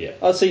 really? Yeah.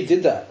 Oh, so you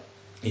did that?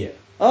 Yeah.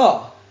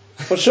 Oh,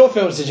 what short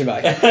films did you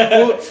make?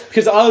 Well,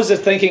 because I was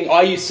just thinking,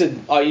 I used to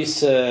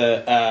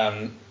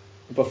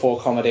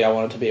before comedy, I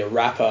wanted to be a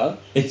rapper,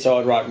 so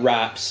I'd write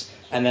raps,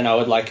 and then I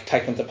would like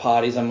take them to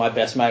parties, and my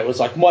best mate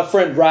was like, my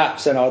friend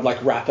raps, and I would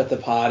like rap at the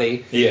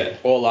party. Yeah.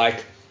 Or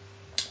like,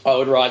 I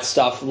would write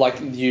stuff like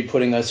you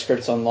putting those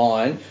scripts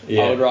online.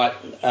 Yeah. I would write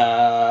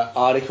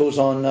articles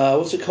on,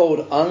 what's it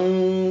called,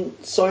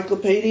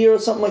 Uncyclopedia or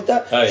something like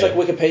that. It's like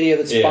Wikipedia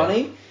that's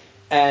funny.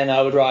 And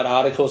I would write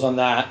articles on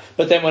that.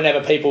 But then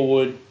whenever people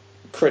would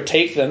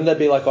critique them, they'd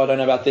be like, I don't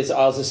know about this.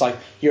 I was just like,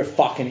 you're a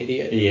fucking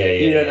idiot.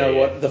 You don't know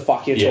what the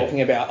fuck you're talking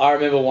about. I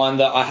remember one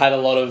that I had a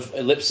lot of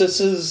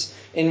ellipses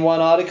in one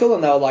article,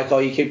 and they were like, oh,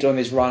 you keep doing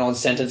these run-on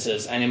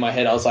sentences. And in my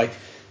head I was like,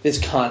 this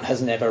cunt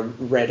has never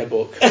read a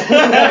book.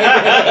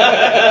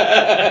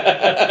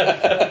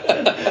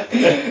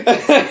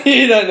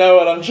 You don't know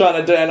what I'm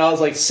trying to do. And I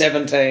was like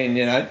 17,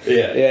 you know?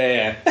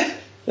 Yeah.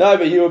 No,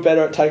 but you were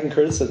better at taking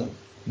criticism.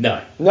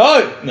 No,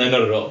 not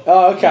at all.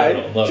 Oh,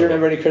 okay. Not Do you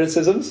remember any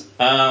criticisms?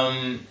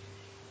 Because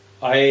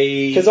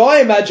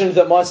I imagined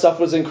that my stuff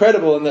was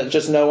incredible and that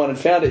just no one had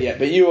found it yet.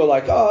 But you were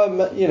like,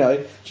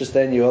 just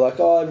then you were like,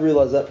 I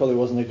realised that probably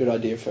wasn't a good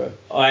idea for...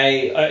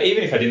 I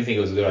even if I didn't think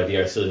it was a good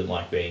idea, I still didn't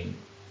like being...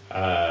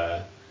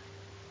 I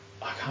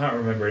can't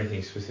remember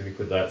anything specific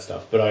with that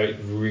stuff, but I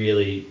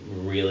really...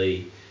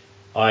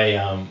 I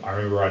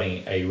remember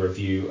writing a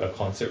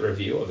concert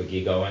review of a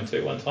gig I went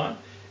to one time,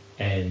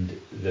 and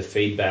the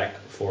feedback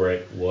for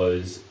it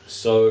was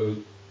so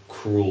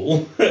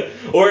cruel.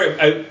 Or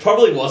it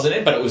probably wasn't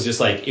it, but it was just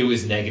like, it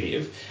was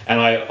negative. And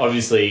I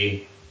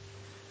obviously...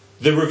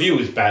 The review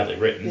was badly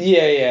written.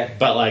 Yeah.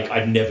 But like,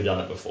 I'd never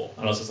done it before.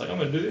 And I was just like, I'm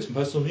going to do this and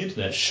post it on the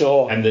internet.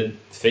 Sure. And the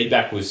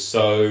feedback was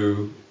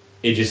so...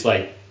 It just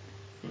like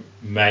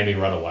made me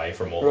run away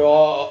from all of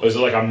it. It was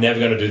like, I'm never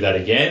going to do that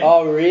again.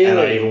 Oh, really? And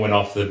I even went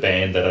off the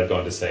band that I'd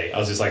gone to see. I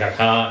was just like, I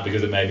can't,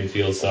 because it made me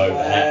feel so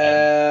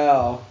bad.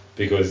 Wow.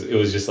 Because it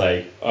was just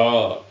like,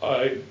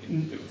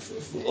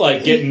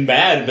 getting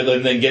mad, but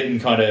then getting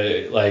kind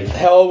of like...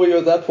 How old were you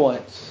at that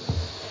point?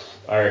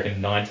 I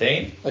reckon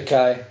 19.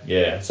 Okay.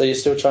 Yeah. So you're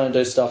still trying to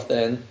do stuff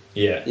then?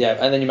 Yeah. Yeah,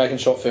 and then you're making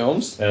short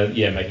films?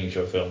 Making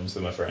short films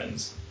with my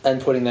friends. And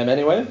putting them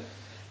anywhere?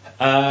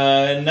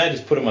 No,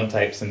 just put them on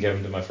tapes and give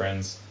them to my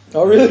friends.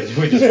 Oh, really?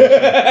 We just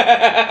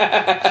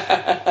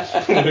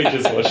watch them. We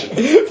just watch them.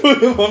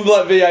 Put them on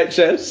like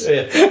VHS?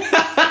 Yeah.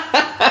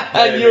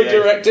 And you're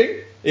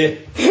directing? Yeah.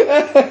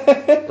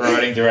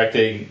 Writing,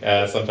 directing,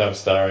 sometimes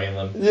starring in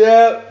them.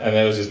 Yeah. And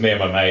it was just me and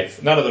my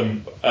mates. None of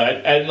them,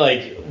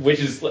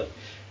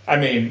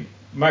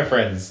 my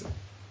friends,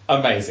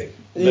 amazing.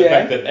 The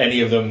fact that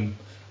any of them,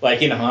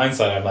 like in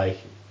hindsight, I'm like,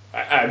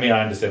 I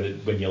understand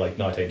that when you're like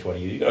 19, 20,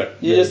 you're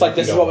just like,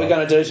 this is what we're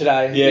going to do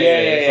today. Yeah.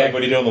 It's like,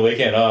 what are you doing on the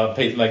weekend? Oh,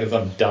 Pete's making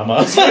some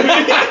dumbass movie.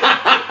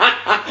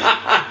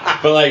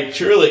 But like,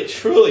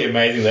 truly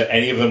amazing that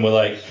any of them were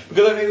like,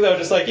 because I think they were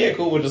just like, yeah,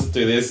 cool, we'll just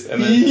do this.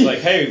 And then it's like,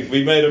 hey,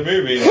 we made a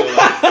movie. And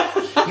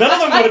like,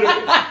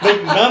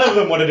 none of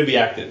them wanted to be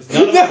actors.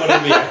 Yeah.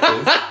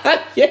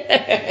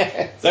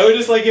 They were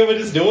just like, yeah, we're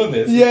just doing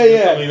this. Yeah.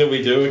 This is something that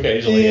we do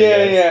occasionally.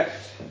 Yeah.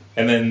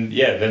 And then,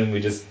 then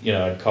we just,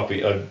 I'd copy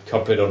it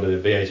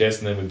onto the VHS,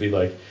 and then we'd be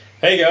like,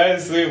 hey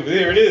guys, here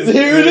it is.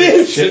 Here it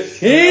is. Shit.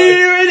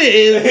 Here it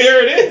is. Here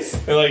it is.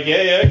 They're like,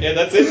 yeah,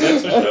 that's it.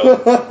 That's for sure.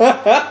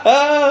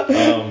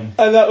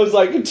 And that was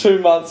like 2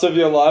 months of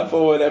your life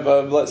or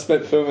whatever, like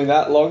spent filming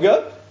that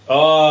longer?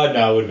 Oh,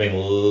 no, it would have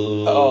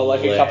been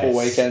Like a couple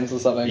weekends or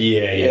something.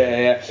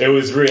 Yeah. It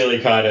was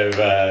really kind of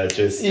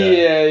just...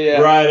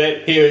 Yeah. Write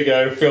it, here we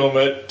go, film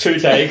it, 2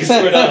 takes,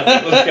 we're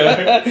done,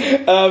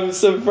 let's go.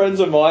 Some friends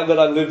of mine that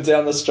I lived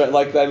down the street,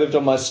 like they lived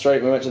on my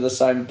street, we went to the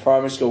same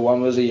primary school, one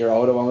was a year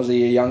older, one was a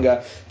year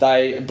younger.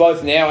 They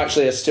both now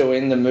actually are still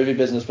in the movie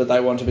business, but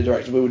they want to be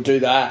directors. We would do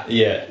that.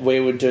 Yeah. We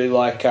would do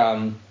like,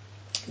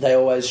 they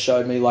always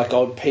showed me like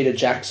old Peter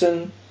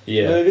Jackson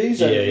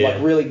movies and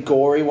like really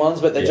gory ones,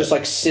 but they're just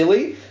like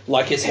silly,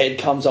 like his head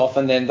comes off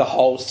and then the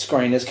whole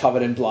screen is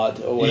covered in blood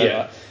or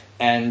whatever.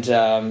 And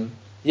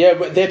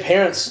but their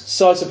parents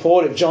so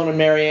supportive, John and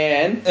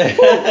Marianne,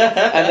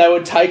 and they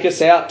would take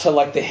us out to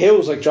like the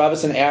hills, like drive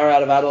us an hour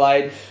out of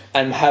Adelaide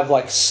and have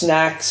like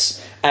snacks.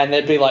 And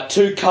there'd be like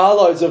 2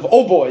 carloads of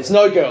all boys,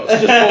 no girls,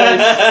 just boys.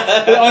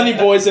 The only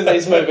boys in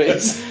these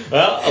movies.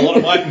 Well, a lot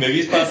of my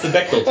movies passed the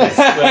Bechdel test,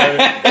 so...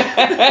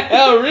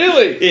 Oh,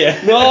 really? Yeah.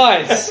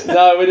 Nice.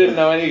 No, we didn't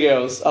know any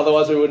girls.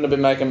 Otherwise, we wouldn't have been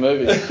making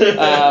movies.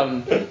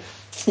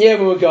 We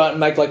would go out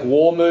and make like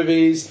war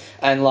movies,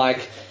 and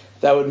like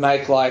they would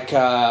make like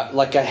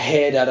a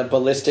head out of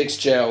ballistics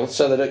gel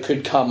so that it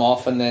could come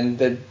off, and then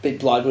the big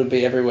blood would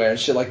be everywhere and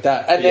shit like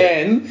that.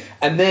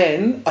 And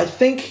then I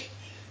think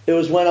it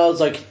was when I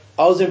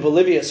was in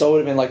Bolivia, so I would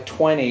have been like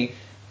 20,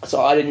 so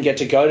I didn't get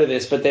to go to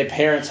this, but their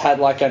parents had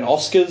like an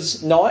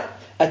Oscars night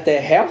at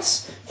their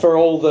house for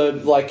all the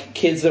like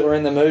kids that were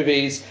in the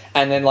movies,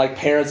 and then like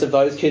parents of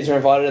those kids were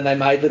invited, and they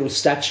made little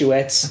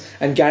statuettes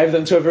and gave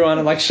them to everyone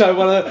and like showed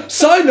one of them.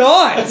 So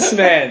nice,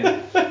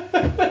 man.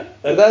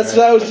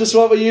 That was just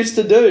what we used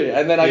to do.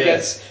 And then I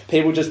guess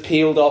people just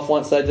peeled off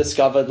once they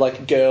discovered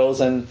like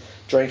girls and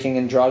drinking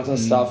and drugs and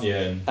stuff.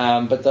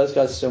 But those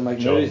guys still make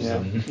movies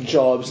now.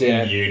 Jobs,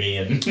 uni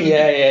and...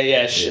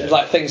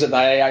 Like things that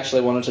they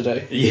actually wanted to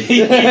do.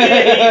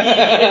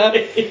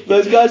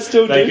 Those guys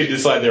still do. They could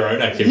decide their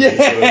own activities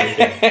for the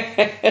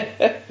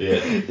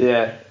weekend.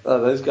 Yeah. Oh,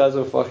 those guys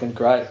were fucking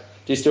great.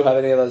 Do you still have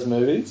any of those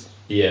movies?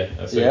 Yeah,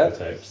 I've seen the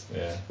tapes.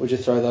 Yeah. Would you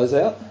throw those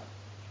out?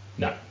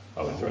 No,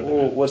 I wouldn't throw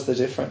them out. What's the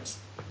difference?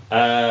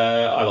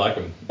 I like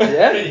them.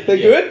 Yeah? They're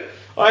good?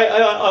 I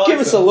like Give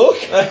us a look.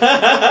 You got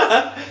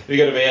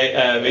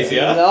a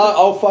VCR? No,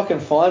 I'll fucking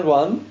find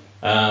one.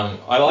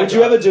 Would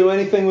you ever do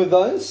anything with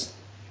those?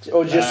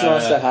 Or just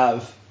nice to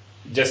have?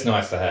 Just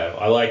nice to have.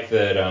 I like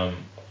that.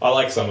 I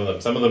like some of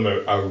them. Some of them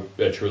are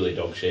truly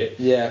dog shit.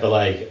 Yeah. But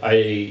like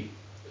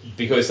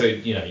because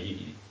I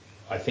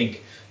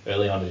think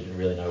early on I didn't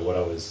really know what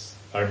I was.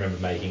 I remember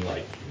making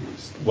like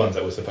ones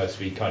that were supposed to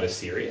be kind of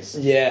serious.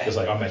 Yeah. Because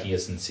like I'm making a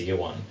sincere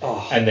one.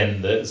 Oh. And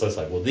then so it's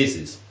like, well, this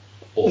is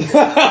awesome.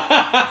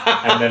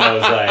 And then I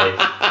was like,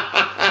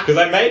 because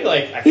I made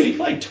I think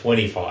like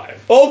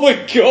 25. Oh my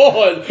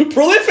god,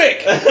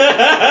 prolific!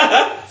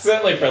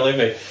 Certainly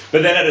prolific.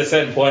 But then at a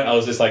certain point, I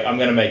was just like, I'm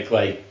gonna make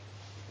like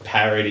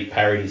parody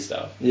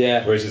stuff.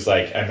 Yeah. Where it's just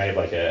like I made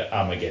like a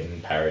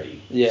Armageddon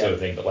parody sort of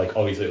thing, but like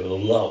obviously with a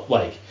lot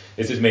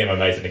it's just me and my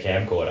mates in a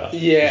camcorder.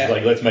 Yeah. Just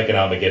like let's make an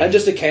Armageddon. And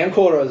just a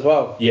camcorder as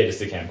well. Yeah, just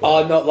a camcorder.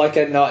 Oh, not like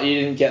you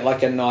didn't get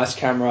like a nice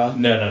camera.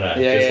 No.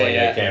 Yeah, just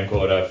a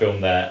camcorder,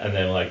 film that, and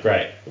then like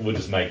great, we'll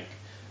just make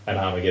an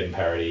Armageddon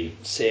parody.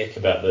 Sick.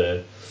 About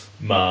the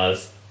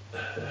Mars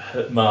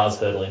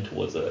hurtling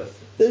towards Earth.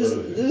 This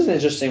is an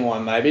interesting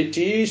one, maybe.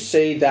 Do you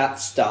see that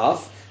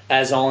stuff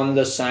as on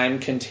the same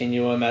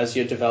continuum as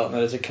your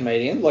development as a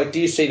comedian? Like,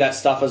 do you see that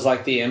stuff as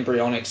like the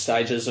embryonic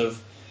stages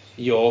of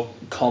your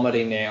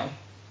comedy now?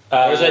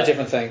 Or is that a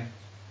different thing?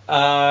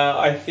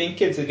 I think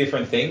it's a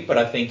different thing, but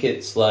I think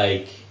it's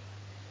like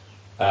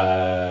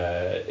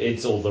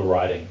it's all the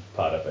writing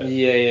part of it.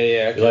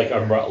 Yeah. Okay. Like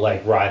I'm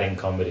like writing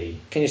comedy.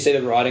 Can you see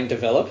the writing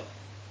develop?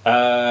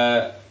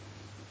 I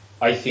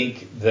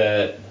think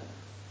that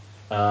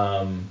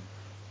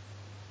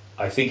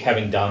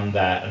having done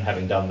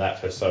that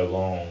for so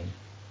long,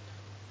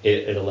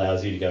 it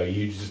allows you to go.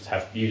 You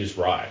just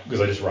write,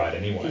 because I just write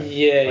anyway.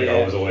 Yeah.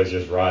 I was always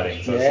just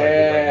writing, so it's like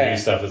with new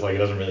stuff. It's like it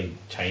doesn't really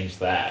change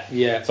that.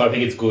 Yeah. So I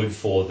think it's good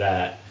for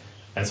that,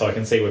 and so I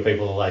can see where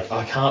people are like,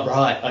 I can't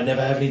write. I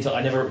never have any time.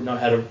 I never know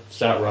how to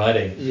start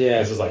writing. Yeah.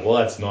 It's just like, well,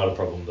 that's not a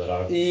problem that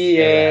I've.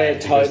 Yeah,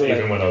 totally.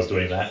 Even when I was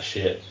doing that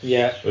shit.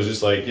 Yeah. It was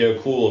just like, yeah,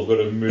 cool. I've got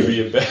a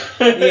movie about.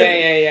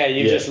 Yeah.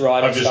 You just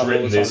write. I've just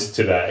written this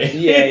today.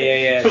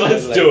 Yeah.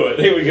 Let's do it.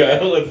 Here we go.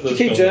 Let's do you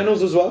keep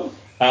journals as well?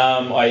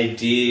 I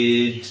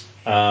did.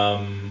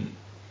 I'm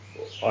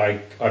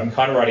kind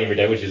of writing every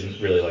day, which isn't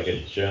really like a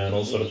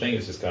journal sort of thing.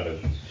 It's just kind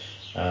of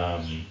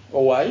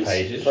always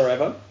pages.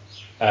 Forever.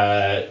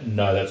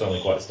 No, that's only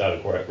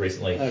started quite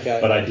recently. Okay.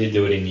 But I did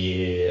do it in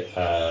year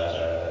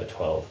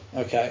 12.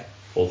 Okay.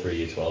 All through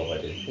year 12 I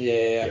did.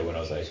 Yeah. Yeah, when I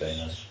was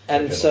 18.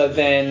 And so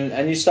then,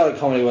 and you started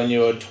comedy when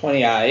you were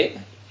 28,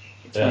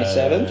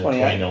 27,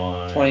 28?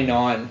 29.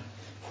 29.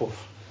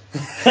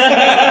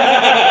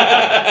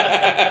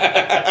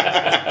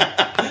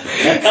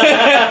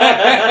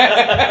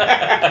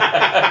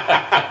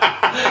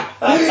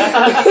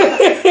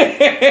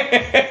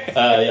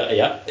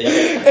 Yeah.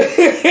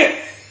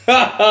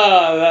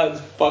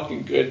 That's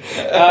fucking good.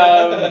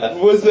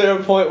 Was there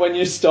a point when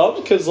you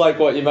stopped? Because, like,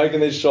 what, you're making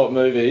these short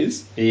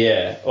movies?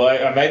 Yeah.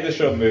 Well, I made the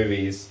short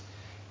movies.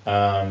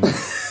 I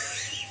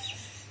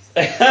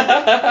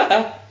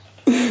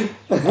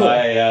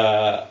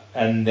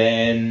and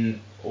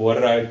then what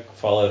did I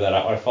follow that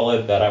up? I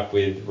followed that up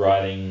with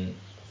writing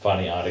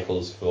funny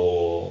articles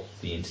for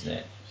the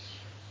internet,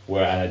 and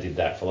I did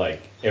that for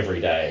like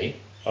every day.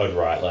 I would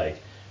write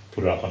like,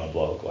 put it up on a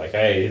blog, like,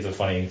 hey, here's a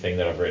funny thing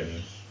that I've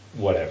written,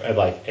 whatever,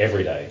 like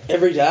every day,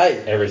 Every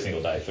day? every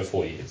single day for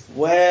 4 years.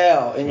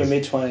 Wow, in your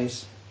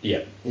mid-20s.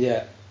 Yeah.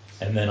 Yeah.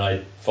 And then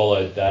I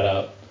followed that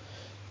up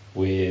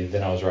with,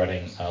 then I was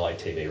writing like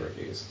TV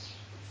reviews.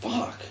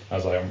 Fuck. I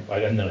was like,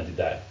 and then I did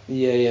that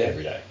Yeah.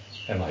 every day,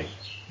 and like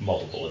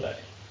multiple a day.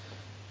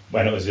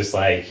 When it was just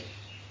like,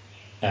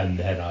 and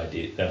then I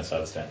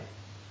started stand-up.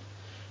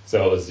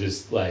 So it was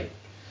just like,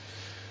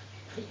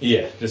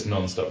 yeah, just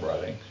non-stop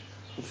writing.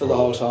 For the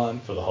whole time.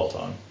 For the whole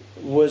time.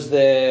 Was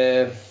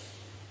there...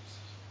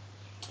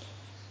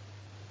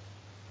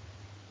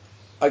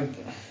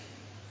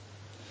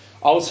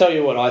 I'll tell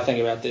you what I think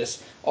about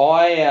this.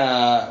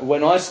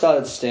 When I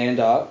started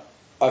stand-up,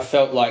 I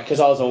felt like, because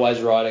I was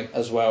always writing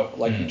as well,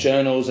 like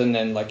journals and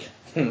then like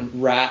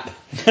rap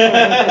and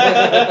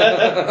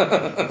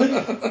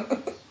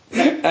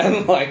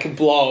like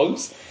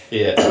blogs.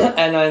 Yeah.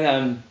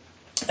 And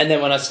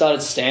then when I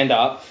started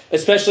stand-up,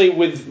 especially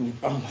with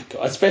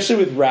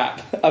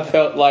rap, I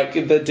felt like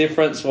the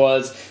difference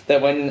was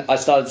that when I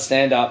started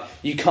stand-up,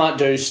 you can't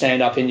do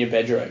stand-up in your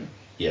bedroom.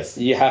 Yes.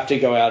 You have to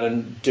go out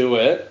and do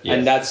it, Yes.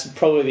 and that's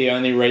probably the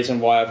only reason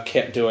why I've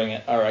kept doing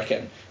it, I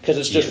reckon. Because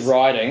it's just Yes.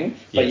 writing,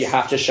 but Yes. you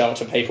have to show it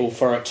to people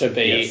for it to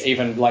be Yes.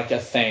 even like a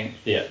thing.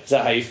 Yeah. Is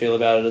that how you feel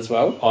about it as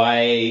well?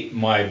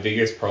 My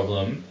biggest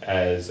problem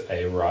as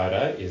a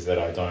writer is that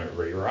I don't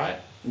rewrite,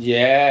 and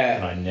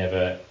Yeah. I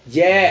never,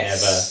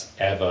 Yes.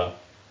 ever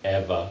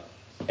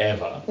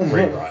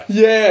rewrite.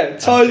 Yeah,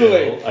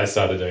 totally. Until I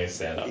started doing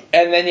stand-up.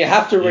 And then you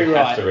have to You have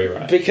rewrite. to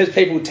rewrite. Because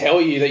people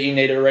tell you that you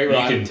need to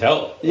rewrite. You can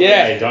tell.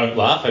 Yeah. They don't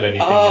laugh at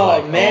anything. Oh, You're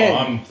like, man. oh,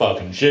 I'm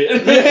fucking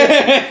shit.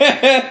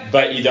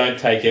 But you don't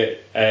take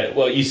it,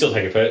 well, you still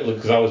take it personally,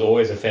 because I was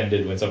always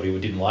offended when somebody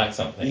didn't like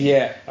something.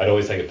 Yeah. I'd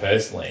always take it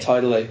personally.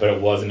 Totally. But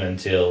it wasn't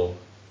until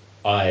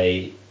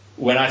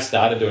when I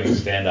started doing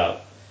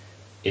stand-up,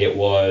 it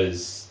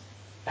was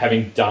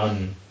having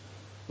done,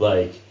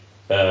 like,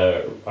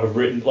 I've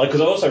written, like,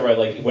 because I also wrote,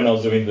 like, when I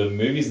was doing the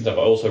movies and stuff,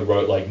 I also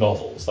wrote, like,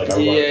 novels. Like, I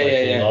wrote,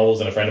 full novels,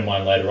 and a friend of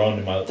mine later on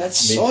in my That's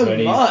so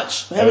mid-20s,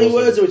 much. How many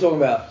words are we talking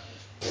about?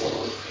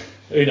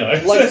 Who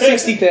knows? Like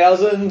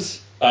 60,000?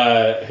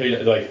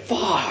 Like,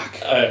 Fuck.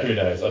 who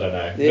knows? I don't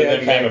know. Yeah, But then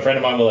me okay. and a friend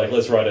of mine were like,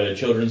 let's write a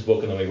children's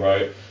book, and then we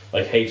wrote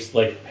like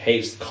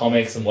heaps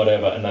comics and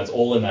whatever, and that's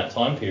all in that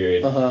time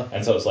period. Uh-huh.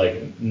 And so it's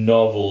like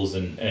novels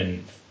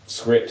and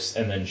scripts,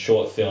 and then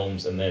short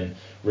films, and then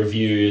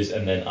reviews,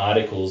 and then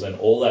articles, and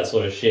all that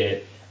sort of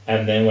shit.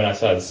 And then when I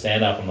started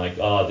stand up, I'm like,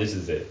 oh, this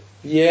is it.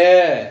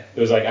 Yeah. It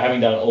was like having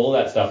done all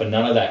that stuff and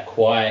none of that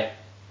quite.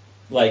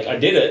 Like, I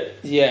did it,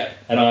 Yeah.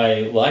 and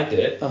I liked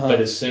it, Uh-huh. but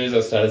as soon as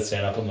I started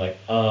stand up, I'm like,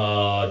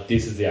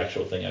 this is the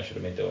actual thing I should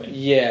have been doing.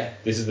 Yeah.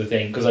 This is the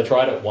thing, because I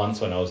tried it once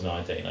when I was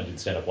 19. I did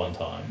stand up one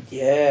time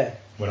Yeah.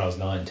 when I was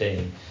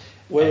 19.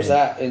 Where was And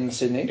that? In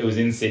Sydney? It was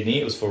in Sydney.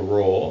 It was for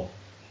Raw,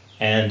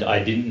 and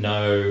I didn't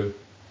know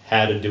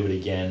how to do it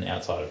again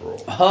outside of Raw.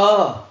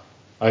 Huh.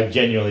 I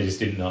genuinely just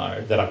didn't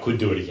know that I could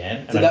do it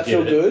again. And Did I that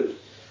feel good?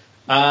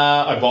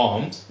 I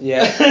bombed.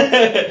 Yeah.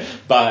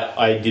 But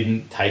I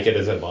didn't take it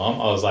as a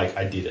bomb. I was like,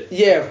 I did it.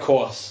 Yeah, of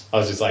course. I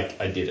was just like,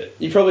 I did it.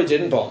 You probably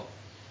didn't bomb.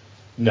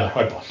 No,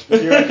 I bombed.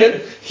 You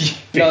reckon?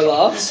 Big No time.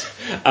 laughs?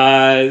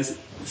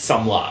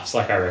 Some laughs,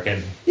 like I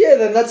reckon. Yeah,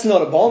 then that's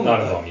not a bomb.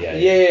 Not a though. bomb, yeah.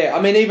 Yeah, I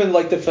mean, even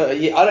like the first...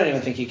 Yeah, I don't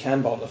even think you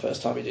can bomb the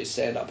first time you do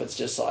stand-up. It's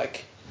just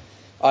like...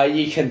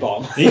 you can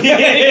bomb.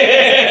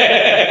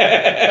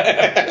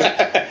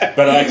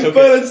 But I took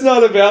But it. it's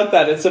not about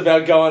that. It's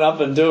about going up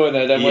and doing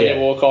it. And when Yeah. you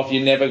walk off,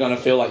 you're never going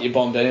to feel like you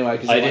bombed anyway.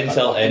 Cause I you're didn't like,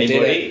 tell fucking did it.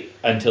 anybody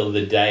until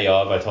the day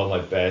of. I told my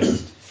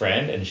best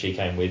friend, and she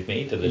came with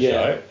me to the Yeah.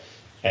 show,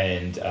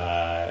 and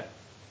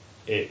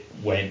it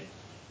went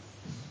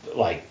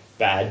like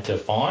bad to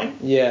fine.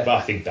 Yeah. But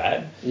I think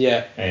bad.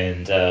 Yeah.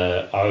 And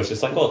I was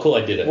just like, oh, cool,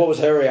 I did it. What was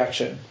her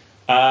reaction?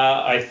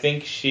 I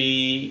think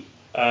she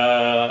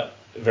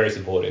very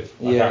supportive.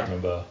 Yeah.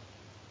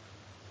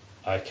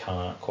 I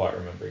can't quite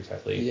remember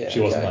exactly. Yeah, She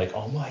wasn't okay. like,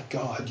 oh my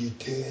god, you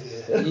did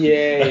it.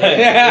 Yeah.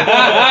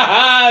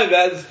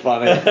 That's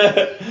funny.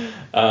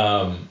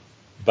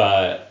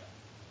 But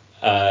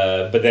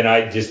then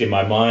I just, in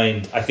my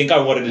mind, I think I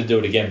wanted to do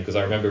it again because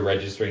I remember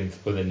registering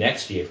for the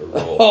next year for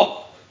Raw.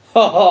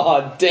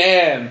 Oh,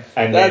 damn.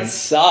 And that then-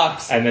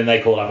 sucks. And then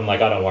they called up and like,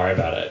 oh, don't worry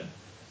about it.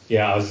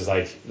 Yeah, I was just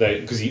like,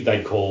 because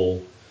they'd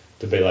call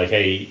to be like,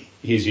 hey,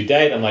 here's your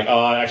date. I'm like,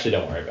 oh, actually,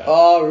 don't worry about it.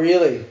 Oh,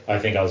 really? I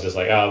think I was just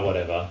like, oh,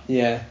 whatever.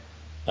 Yeah.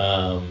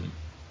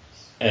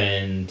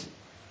 and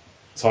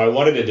so I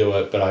wanted to do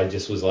it, but I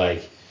just was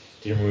like,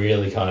 didn't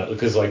really kind of,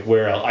 because like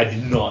where else, I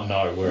did not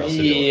know where else to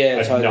do it.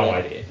 I had no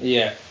idea.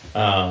 Yeah.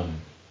 Um,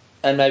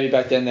 And maybe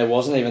back then there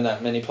wasn't even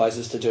that many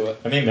places to do it.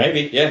 I mean,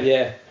 maybe, yeah.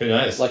 Yeah. Who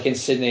knows? Like in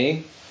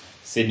Sydney,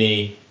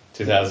 Sydney,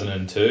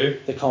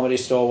 2002. the Comedy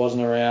Store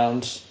wasn't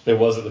around. There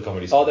was at the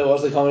Comedy Store. Oh, there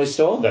was the Comedy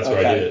Store? That's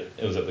where I did it.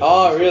 It was at the Oh,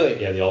 Comedy Store.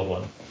 really? Yeah, the old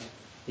one.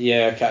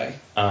 Yeah, okay.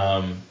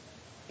 Um,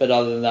 But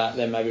other than that,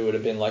 there maybe would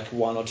have been like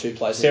one or two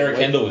places. Sarah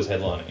Kendall was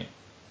headlining it.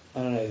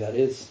 I don't know who that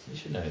is. You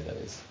should know who that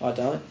is. I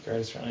don't.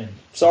 Great Australian.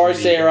 Sorry,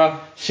 She's in the Sarah.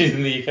 UK. She's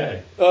in the UK.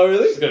 Oh,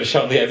 really? She's got a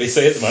show on the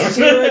ABC at the moment.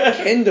 Sarah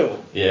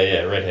Kendall.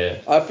 Yeah, red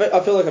hair. I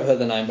feel like I've heard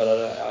the name, but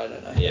I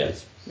don't know. Yeah.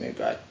 Yeah,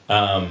 great.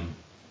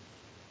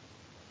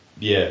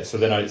 Yeah, so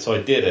then I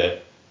did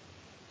it.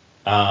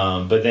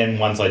 But then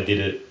once I did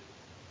it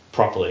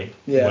properly,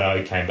 Yeah. when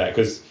I came back,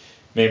 because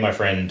me and my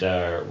friend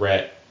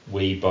Rhett,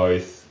 we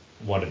both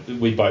got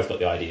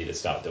the idea to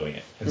start doing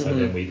it, and so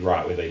then we'd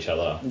write with each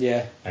other.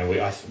 Yeah. And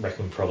I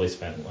reckon we probably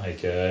spent like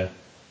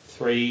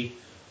 3-4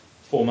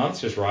 months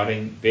just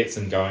writing bits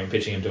and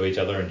pitching them to each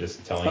other and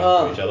just telling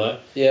them to each other.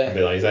 Yeah. And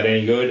be like, is that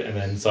any good? And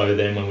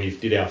then when we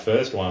did our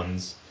first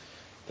ones,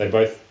 they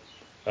both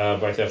our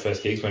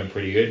first gigs went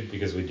pretty good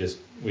because we'd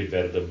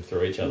vetted them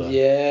through each other.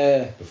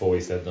 Yeah. Before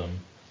we said them.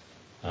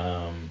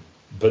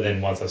 But then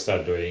once I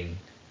started doing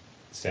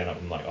stand up,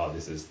 I'm like, oh,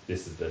 this is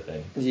the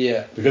thing.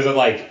 Yeah. Because of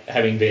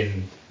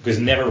because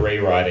never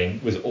rewriting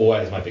was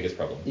always my biggest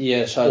problem.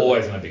 Yeah, totally.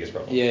 Always my biggest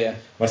problem. Yeah.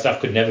 My stuff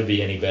could never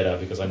be any better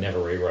because I never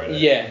rewrote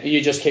it. Yeah,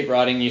 you just keep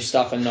writing new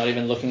stuff and not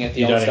even looking at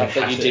the You old don't stuff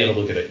even that have you to did. ever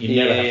look at it. You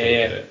never have to look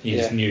at it. You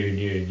Yeah. just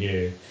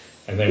knew.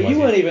 And then But once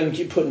you weren't even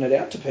putting it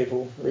out to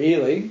people,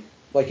 really.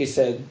 Like you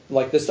said,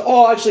 like this.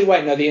 Oh, actually,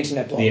 wait, no, the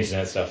internet blogs. the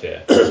internet stuff,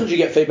 yeah. Did you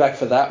get feedback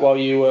for that while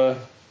you were?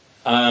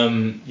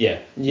 Yeah.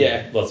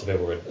 Lots of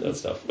people read that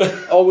stuff.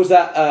 Or was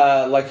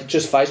that like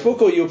just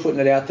Facebook, or you were putting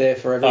it out there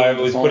for everyone? I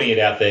was putting it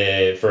out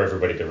there for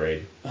everybody to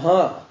read.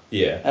 Huh.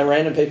 Yeah. And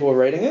random people were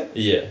reading it.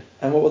 Yeah.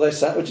 And what were they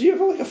saying? Did you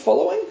have like a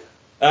following?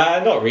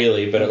 Not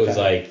really, but it was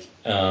Okay.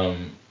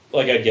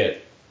 like I'd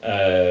get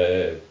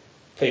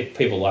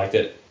people liked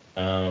it.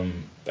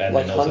 And Like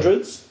then also-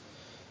 hundreds?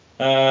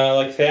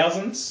 like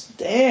thousands.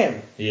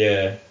 Damn.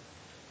 Yeah.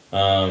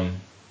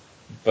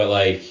 But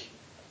like,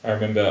 I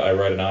remember I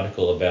wrote an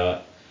article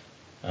about.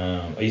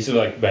 I used to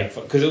like make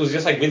because it was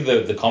just like with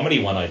the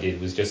comedy one I did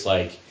was just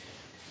like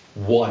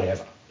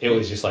whatever. It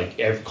was just like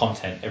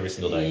content every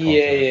single day.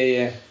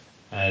 Yeah.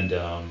 And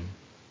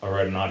I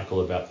wrote an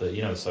article about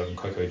the song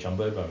Coco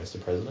Jumbo by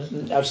Mr.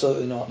 President.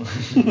 Absolutely not.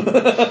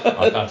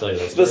 I can't tell you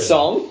that story. The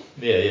song?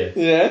 Yeah.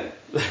 Yeah.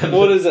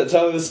 What is it?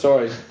 Tell me the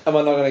story. Am I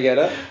not going to get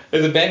it?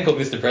 There's a band called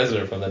Mr.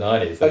 President from the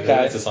 90s.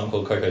 Okay. It's a song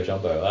called Coco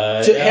Jumbo.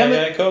 How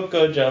many-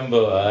 Coco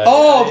Jumbo.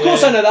 Oh, of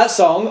course I know that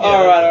song. Yeah,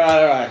 All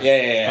that's right.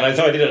 Yeah. And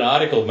so I did an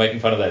article making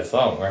fun of that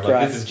song where I'm like,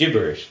 Right. this is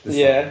gibberish. This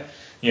Yeah.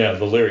 song.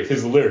 The lyrics.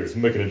 Here's the lyrics.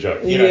 I'm making a joke.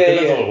 'cause Yeah.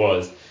 that's all it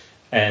was.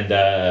 And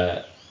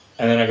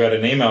then I got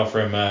an email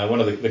from one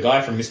of the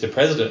guy from Mr.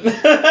 President.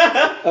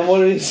 And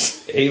what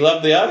is? He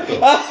loved the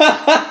article.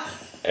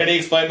 And he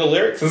explained the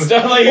lyrics and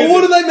stuff. Like, Well,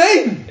 what do they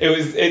mean?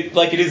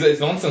 It's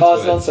nonsense. Oh,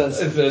 it's words.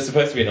 nonsense. It's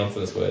supposed to be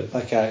nonsense words.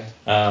 Okay.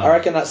 I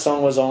reckon that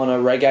song was on a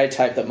reggae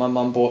tape that my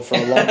mum bought for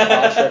a long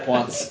car trip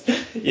once.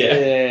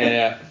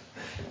 Yeah.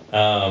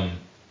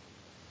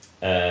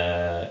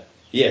 Yeah.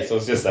 Yeah, so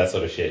it's just that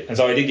sort of shit. And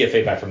so I did get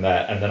feedback from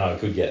that, and then I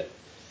could get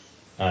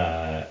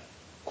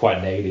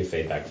quite negative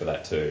feedback for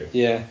that too.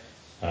 Yeah.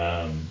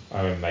 I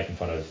remember making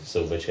fun of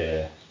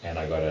Silverchair, and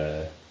I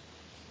got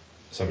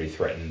somebody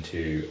threatened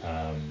to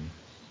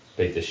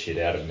beat the shit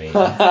out of me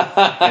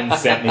and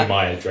sent me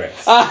my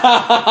address.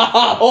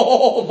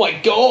 Oh my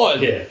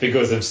god. Yeah,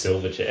 because of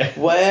Silverchair.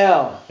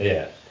 Wow.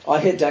 Yeah. I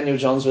hit Daniel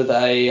Johns with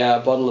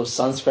a bottle of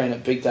sunscreen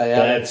at Big Day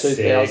Out That's in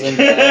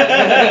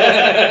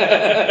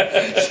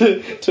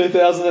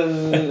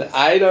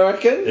 2008, I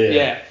reckon.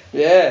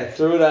 Yeah,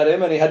 threw it at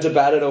him and he had to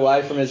bat it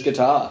away from his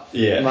guitar.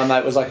 Yeah. And my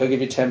mate was like, I'll give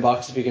you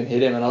 $10 if you can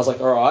hit him. And I was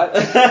like, all right.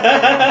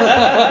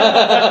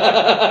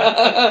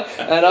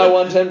 And I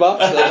won $10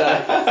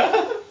 that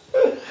day.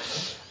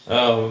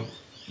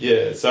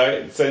 Yeah,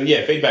 so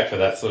yeah, feedback for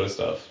that sort of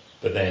stuff.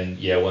 But then,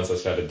 once I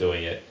started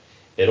doing it,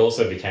 it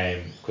also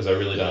became, because I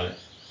really don't,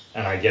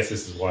 and I guess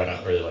this is why I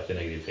don't really like the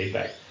negative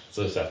feedback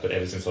sort of stuff, but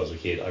ever since I was a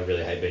kid, I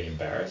really hate being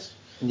embarrassed.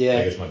 Yeah.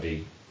 I guess one of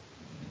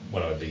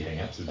my big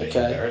hang-ups is being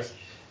Okay. embarrassed.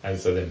 And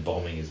so then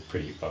bombing is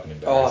pretty fucking Oh,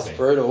 embarrassing. it's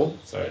brutal.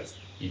 So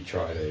you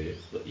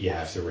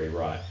have to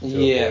rewrite to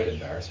Yeah. avoid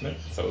embarrassment.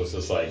 So it was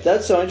just like...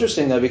 That's so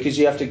interesting though, because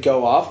you have to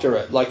go after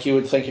it. Like you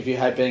would think if you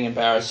hate being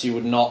embarrassed, you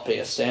would not be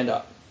a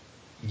stand-up.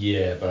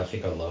 Yeah, but I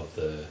think I love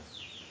the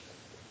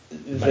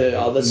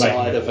Other making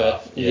side people of it,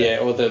 laugh, yeah.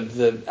 or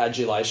the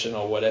adulation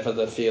or whatever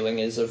the feeling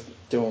is of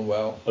doing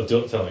well. of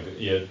getting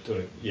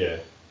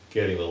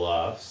the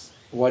laughs.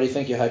 Why do you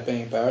think you hate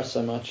being embarrassed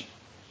so much?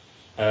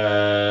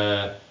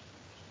 I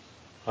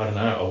don't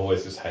know. I've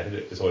always just hated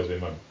it. It's always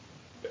been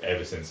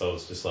ever since I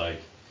was a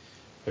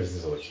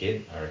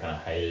kid. I reckon I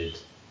hated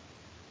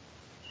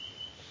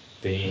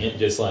being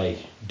just like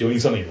doing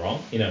something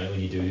wrong. You know, when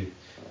you do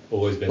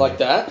always been Like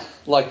that?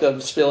 Like the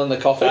spilling the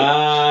coffee?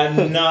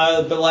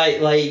 No, but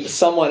like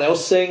Someone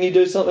else seeing you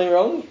do something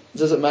wrong?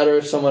 Does it matter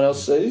if someone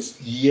else sees?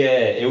 yeah,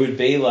 it would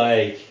be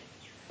like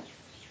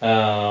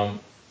I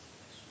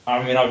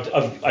mean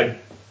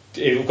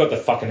I've got the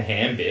fucking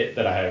ham bit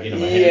that I have, you know,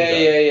 my hand Yeah, up.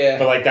 yeah, yeah.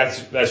 But like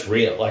that's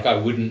real. Like I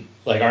wouldn't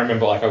like I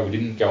remember like I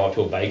didn't go up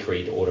to a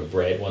bakery to order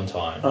bread one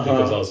time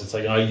because I was just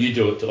like, oh, you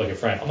do it to like a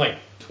friend. I'm like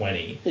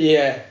 20.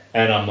 Yeah.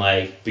 And I'm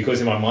like,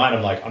 because in my mind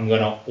I'm like, I'm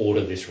gonna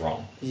order this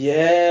wrong. Yeah.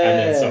 And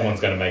then someone's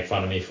gonna make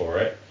fun of me for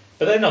it.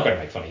 But they're not gonna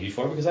make fun of you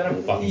for it because they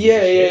don't fucking give Yeah,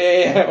 a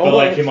shit. yeah. But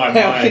like in my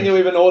how mind, can you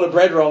even order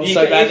bread wrong You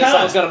so ca- bad you that can't.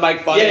 someone's going to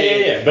make fun of you?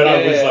 Yeah. But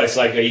I was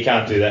Yeah. like, you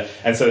can't do that.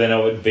 And so then I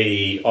would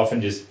be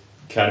often just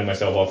cutting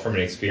myself off from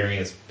an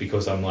experience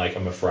because I'm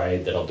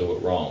afraid that I'll do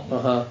it wrong.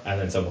 Uh-huh.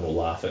 And then someone will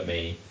laugh at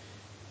me.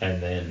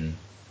 And then,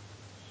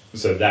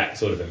 so that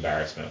sort of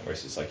embarrassment where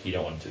it's just like, you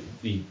don't want to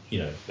be, you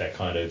know, that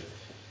kind of,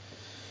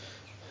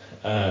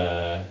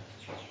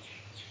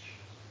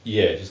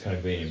 just kind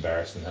of being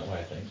embarrassed in that way,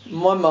 I think.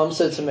 My mum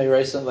said to me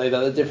recently that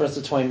the difference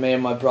between me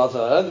and my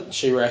brother,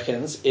 she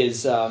reckons,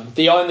 is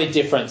the only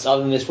difference.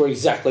 Other than this, we're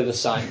exactly the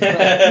same. You've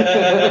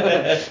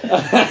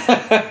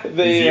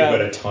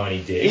got a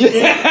tiny dick.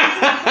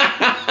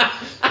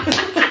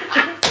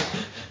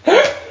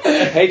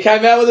 He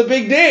came out with a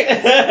big dick.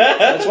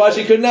 That's why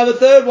she couldn't have a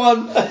third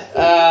one.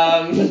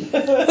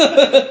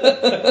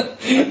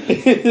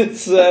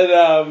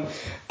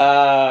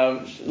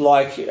 I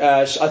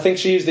think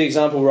she used the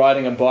example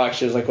riding a bike.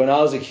 She was like, when I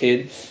was a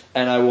kid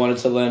and I wanted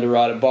to learn to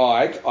ride a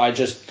bike, I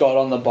just got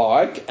on the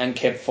bike and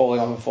kept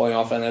falling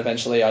off, and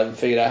eventually I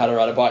figured out how to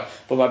ride a bike.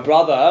 But my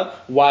brother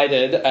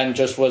waited and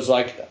just was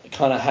like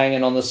kind of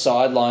hanging on the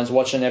sidelines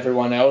watching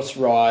everyone else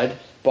ride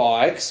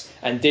bikes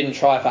and didn't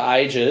try for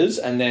ages,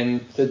 and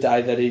then the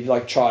day that he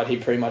tried, he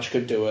pretty much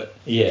could do it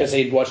because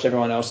he'd watched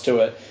everyone else do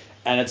it.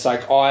 And it's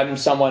like, I'm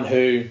someone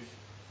who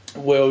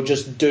will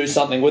just do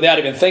something without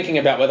even thinking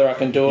about whether I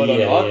can do it or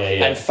not,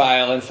 and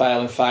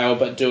fail,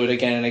 but do it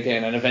again and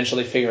again and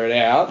eventually figure it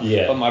out.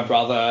 But my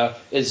brother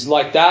is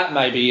like that,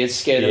 maybe is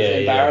scared of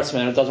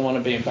embarrassment and doesn't want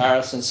to be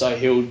embarrassed, and so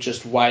he'll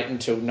just wait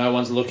until no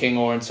one's looking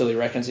or until he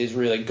reckons he's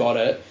really got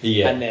it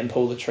and then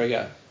pull the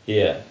trigger.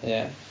 Yeah.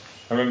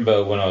 I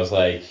remember when I was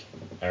I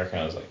reckon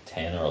I was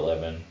 10 or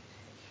 11,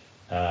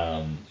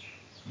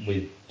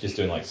 we just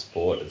doing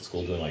sport at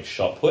school, doing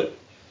shot put,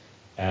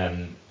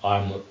 and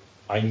I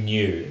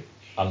knew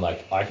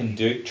I can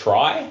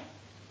try,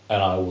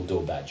 and I will do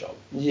a bad job.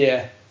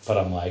 Yeah. But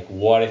I'm like,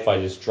 what if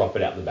I just drop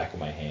it out the back of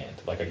my hand?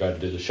 I go to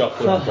do the shot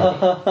put, and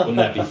drop it. Wouldn't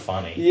that be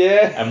funny?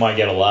 Yeah. I might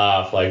get a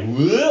laugh, and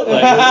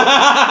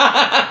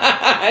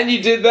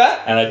you did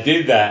that? And I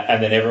did that,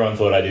 and then everyone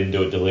thought I didn't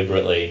do it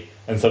deliberately.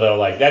 And so they were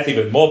like, that's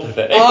even more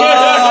pathetic.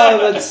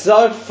 Oh, that's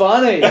so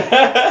funny.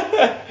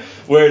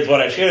 Whereas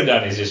what I should have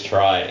done is just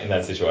try in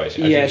that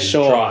situation. I should have just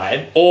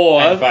tried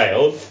and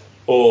failed.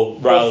 Or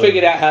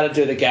figured out how to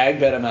do the gag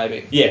better,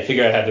 maybe. Yeah,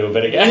 figure out how to do a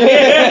better gag.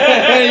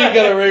 You've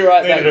got to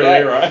rewrite that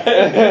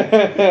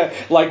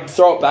gag.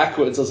 Throw it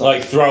backwards or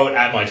something. Throw it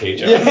at my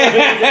teacher.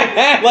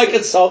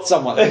 Assault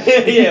someone.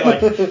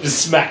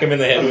 Just smack him in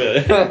the head with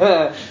it.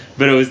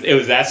 But it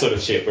was that sort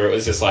of shit where it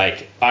was just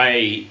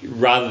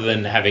rather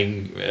than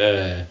having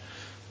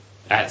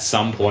at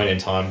some point in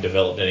time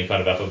developed any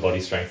kind of upper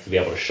body strength to be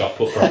able to shot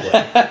put properly,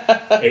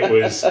 it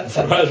was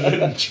rather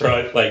than try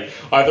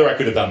either I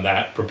could have done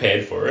that,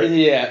 prepared for it,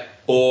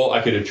 or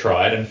I could have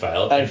tried and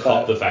failed and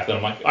copped the fact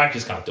that I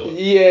just can't do it.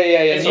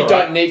 And you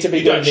don't need to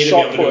be doing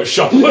shot put.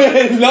 Shot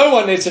put. No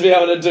one needs to be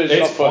able to do shot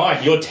put. It's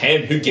fine. You're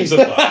 10. Who gives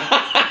a fuck?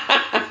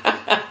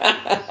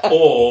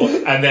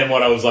 And then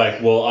when I was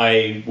like, well,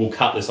 I will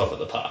cut this off at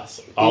the pass.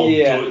 I'll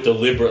do it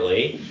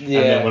deliberately. And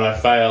then when I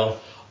fail,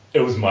 it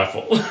was my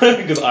fault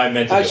because I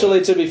meant to. Actually,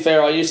 to be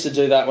fair, I used to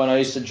do that when I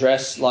used to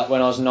dress when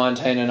I was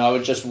 19, and I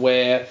would just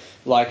wear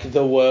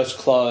the worst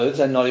clothes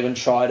and not even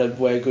try to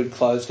wear good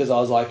clothes because I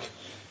was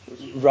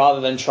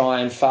rather than try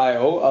and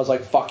fail, I was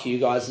like, fuck you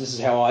guys, this is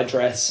how I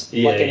dress.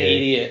 An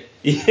idiot.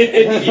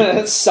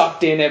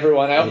 Sucked in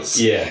everyone else.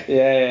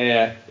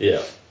 Yeah.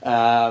 I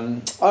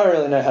don't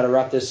really know how to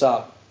wrap this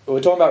up.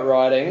 We're talking about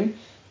writing.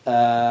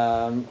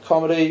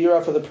 Comedy, you're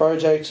up for the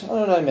project. I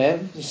don't know,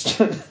 man.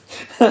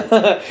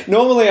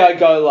 Normally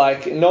I'd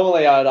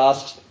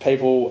ask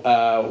people,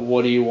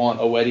 what do you want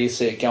or where do you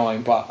see it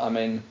going? But I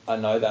mean, I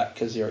know that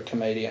because you're a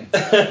comedian.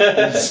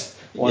 I just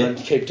want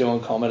to keep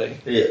doing comedy.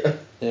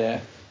 Yeah.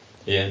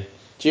 Do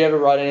you ever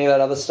write any of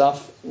that other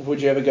stuff?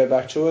 Would you ever go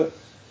back to it?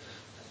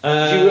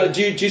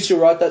 Do you still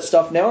write that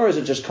stuff now, or is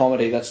it just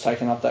comedy that's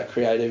taken up that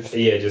creative?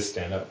 Yeah, just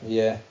stand up.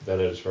 Yeah. That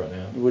is right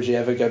now. Would you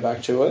ever go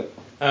back to it?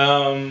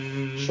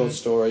 Short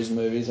stories,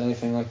 movies,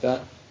 anything like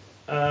that?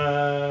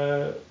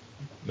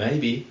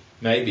 Maybe,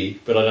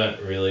 but I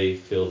don't really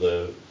feel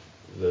the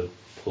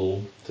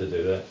pull to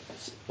do that.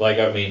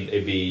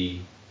 It'd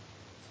be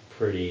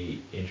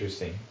pretty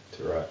interesting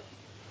to write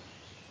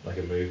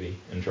a movie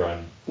and try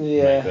and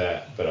make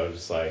that, but I was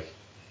just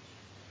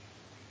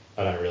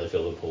I don't really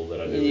feel the pull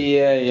that I do.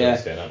 Yeah.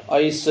 Stand up. I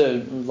used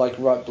to like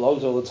write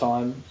blogs all the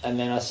time, and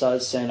then I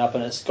started stand up,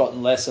 and it's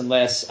gotten less and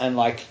less. And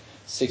like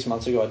 6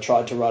 months ago, I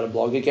tried to write a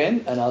blog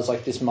again, and I was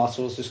like, this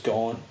muscle's just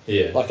gone.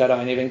 Yeah. Like I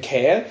don't even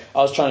care. I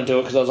was trying to do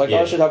it because I was like,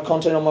 I should have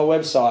content on my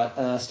website,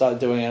 and I started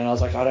doing it, and I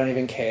was like, I don't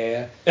even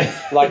care.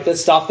 Like the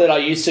stuff that I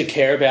used to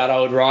care about, I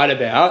would write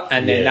about,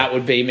 and then that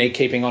would be me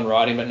keeping on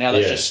writing. But now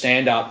that's just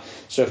stand up.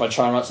 So if I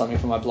try and write something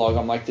for my blog,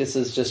 I'm like, this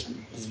is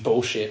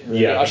bullshit.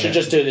 Really. I should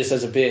just do this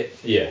as a bit.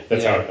 Yeah,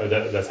 that's how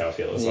I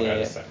feel. It's like I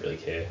just don't really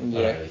care. I don't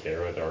really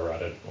care whether I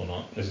write it or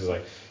not. It's just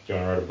like, do you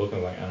want to write a book?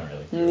 I'm like, I don't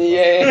really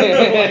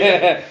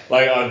care.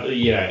 Like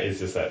it's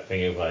just that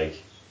thing of like,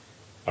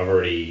 I've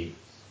already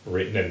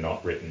written and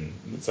not written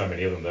so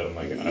many of them that I'm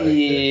like, I don't care.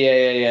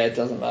 Yeah, it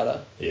doesn't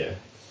matter. Yeah.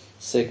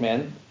 Sick,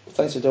 man.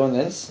 Thanks for doing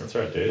this. That's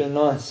right, dude. It's been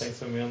nice. Thanks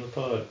for me on the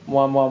pod.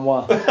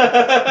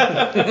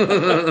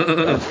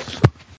 111.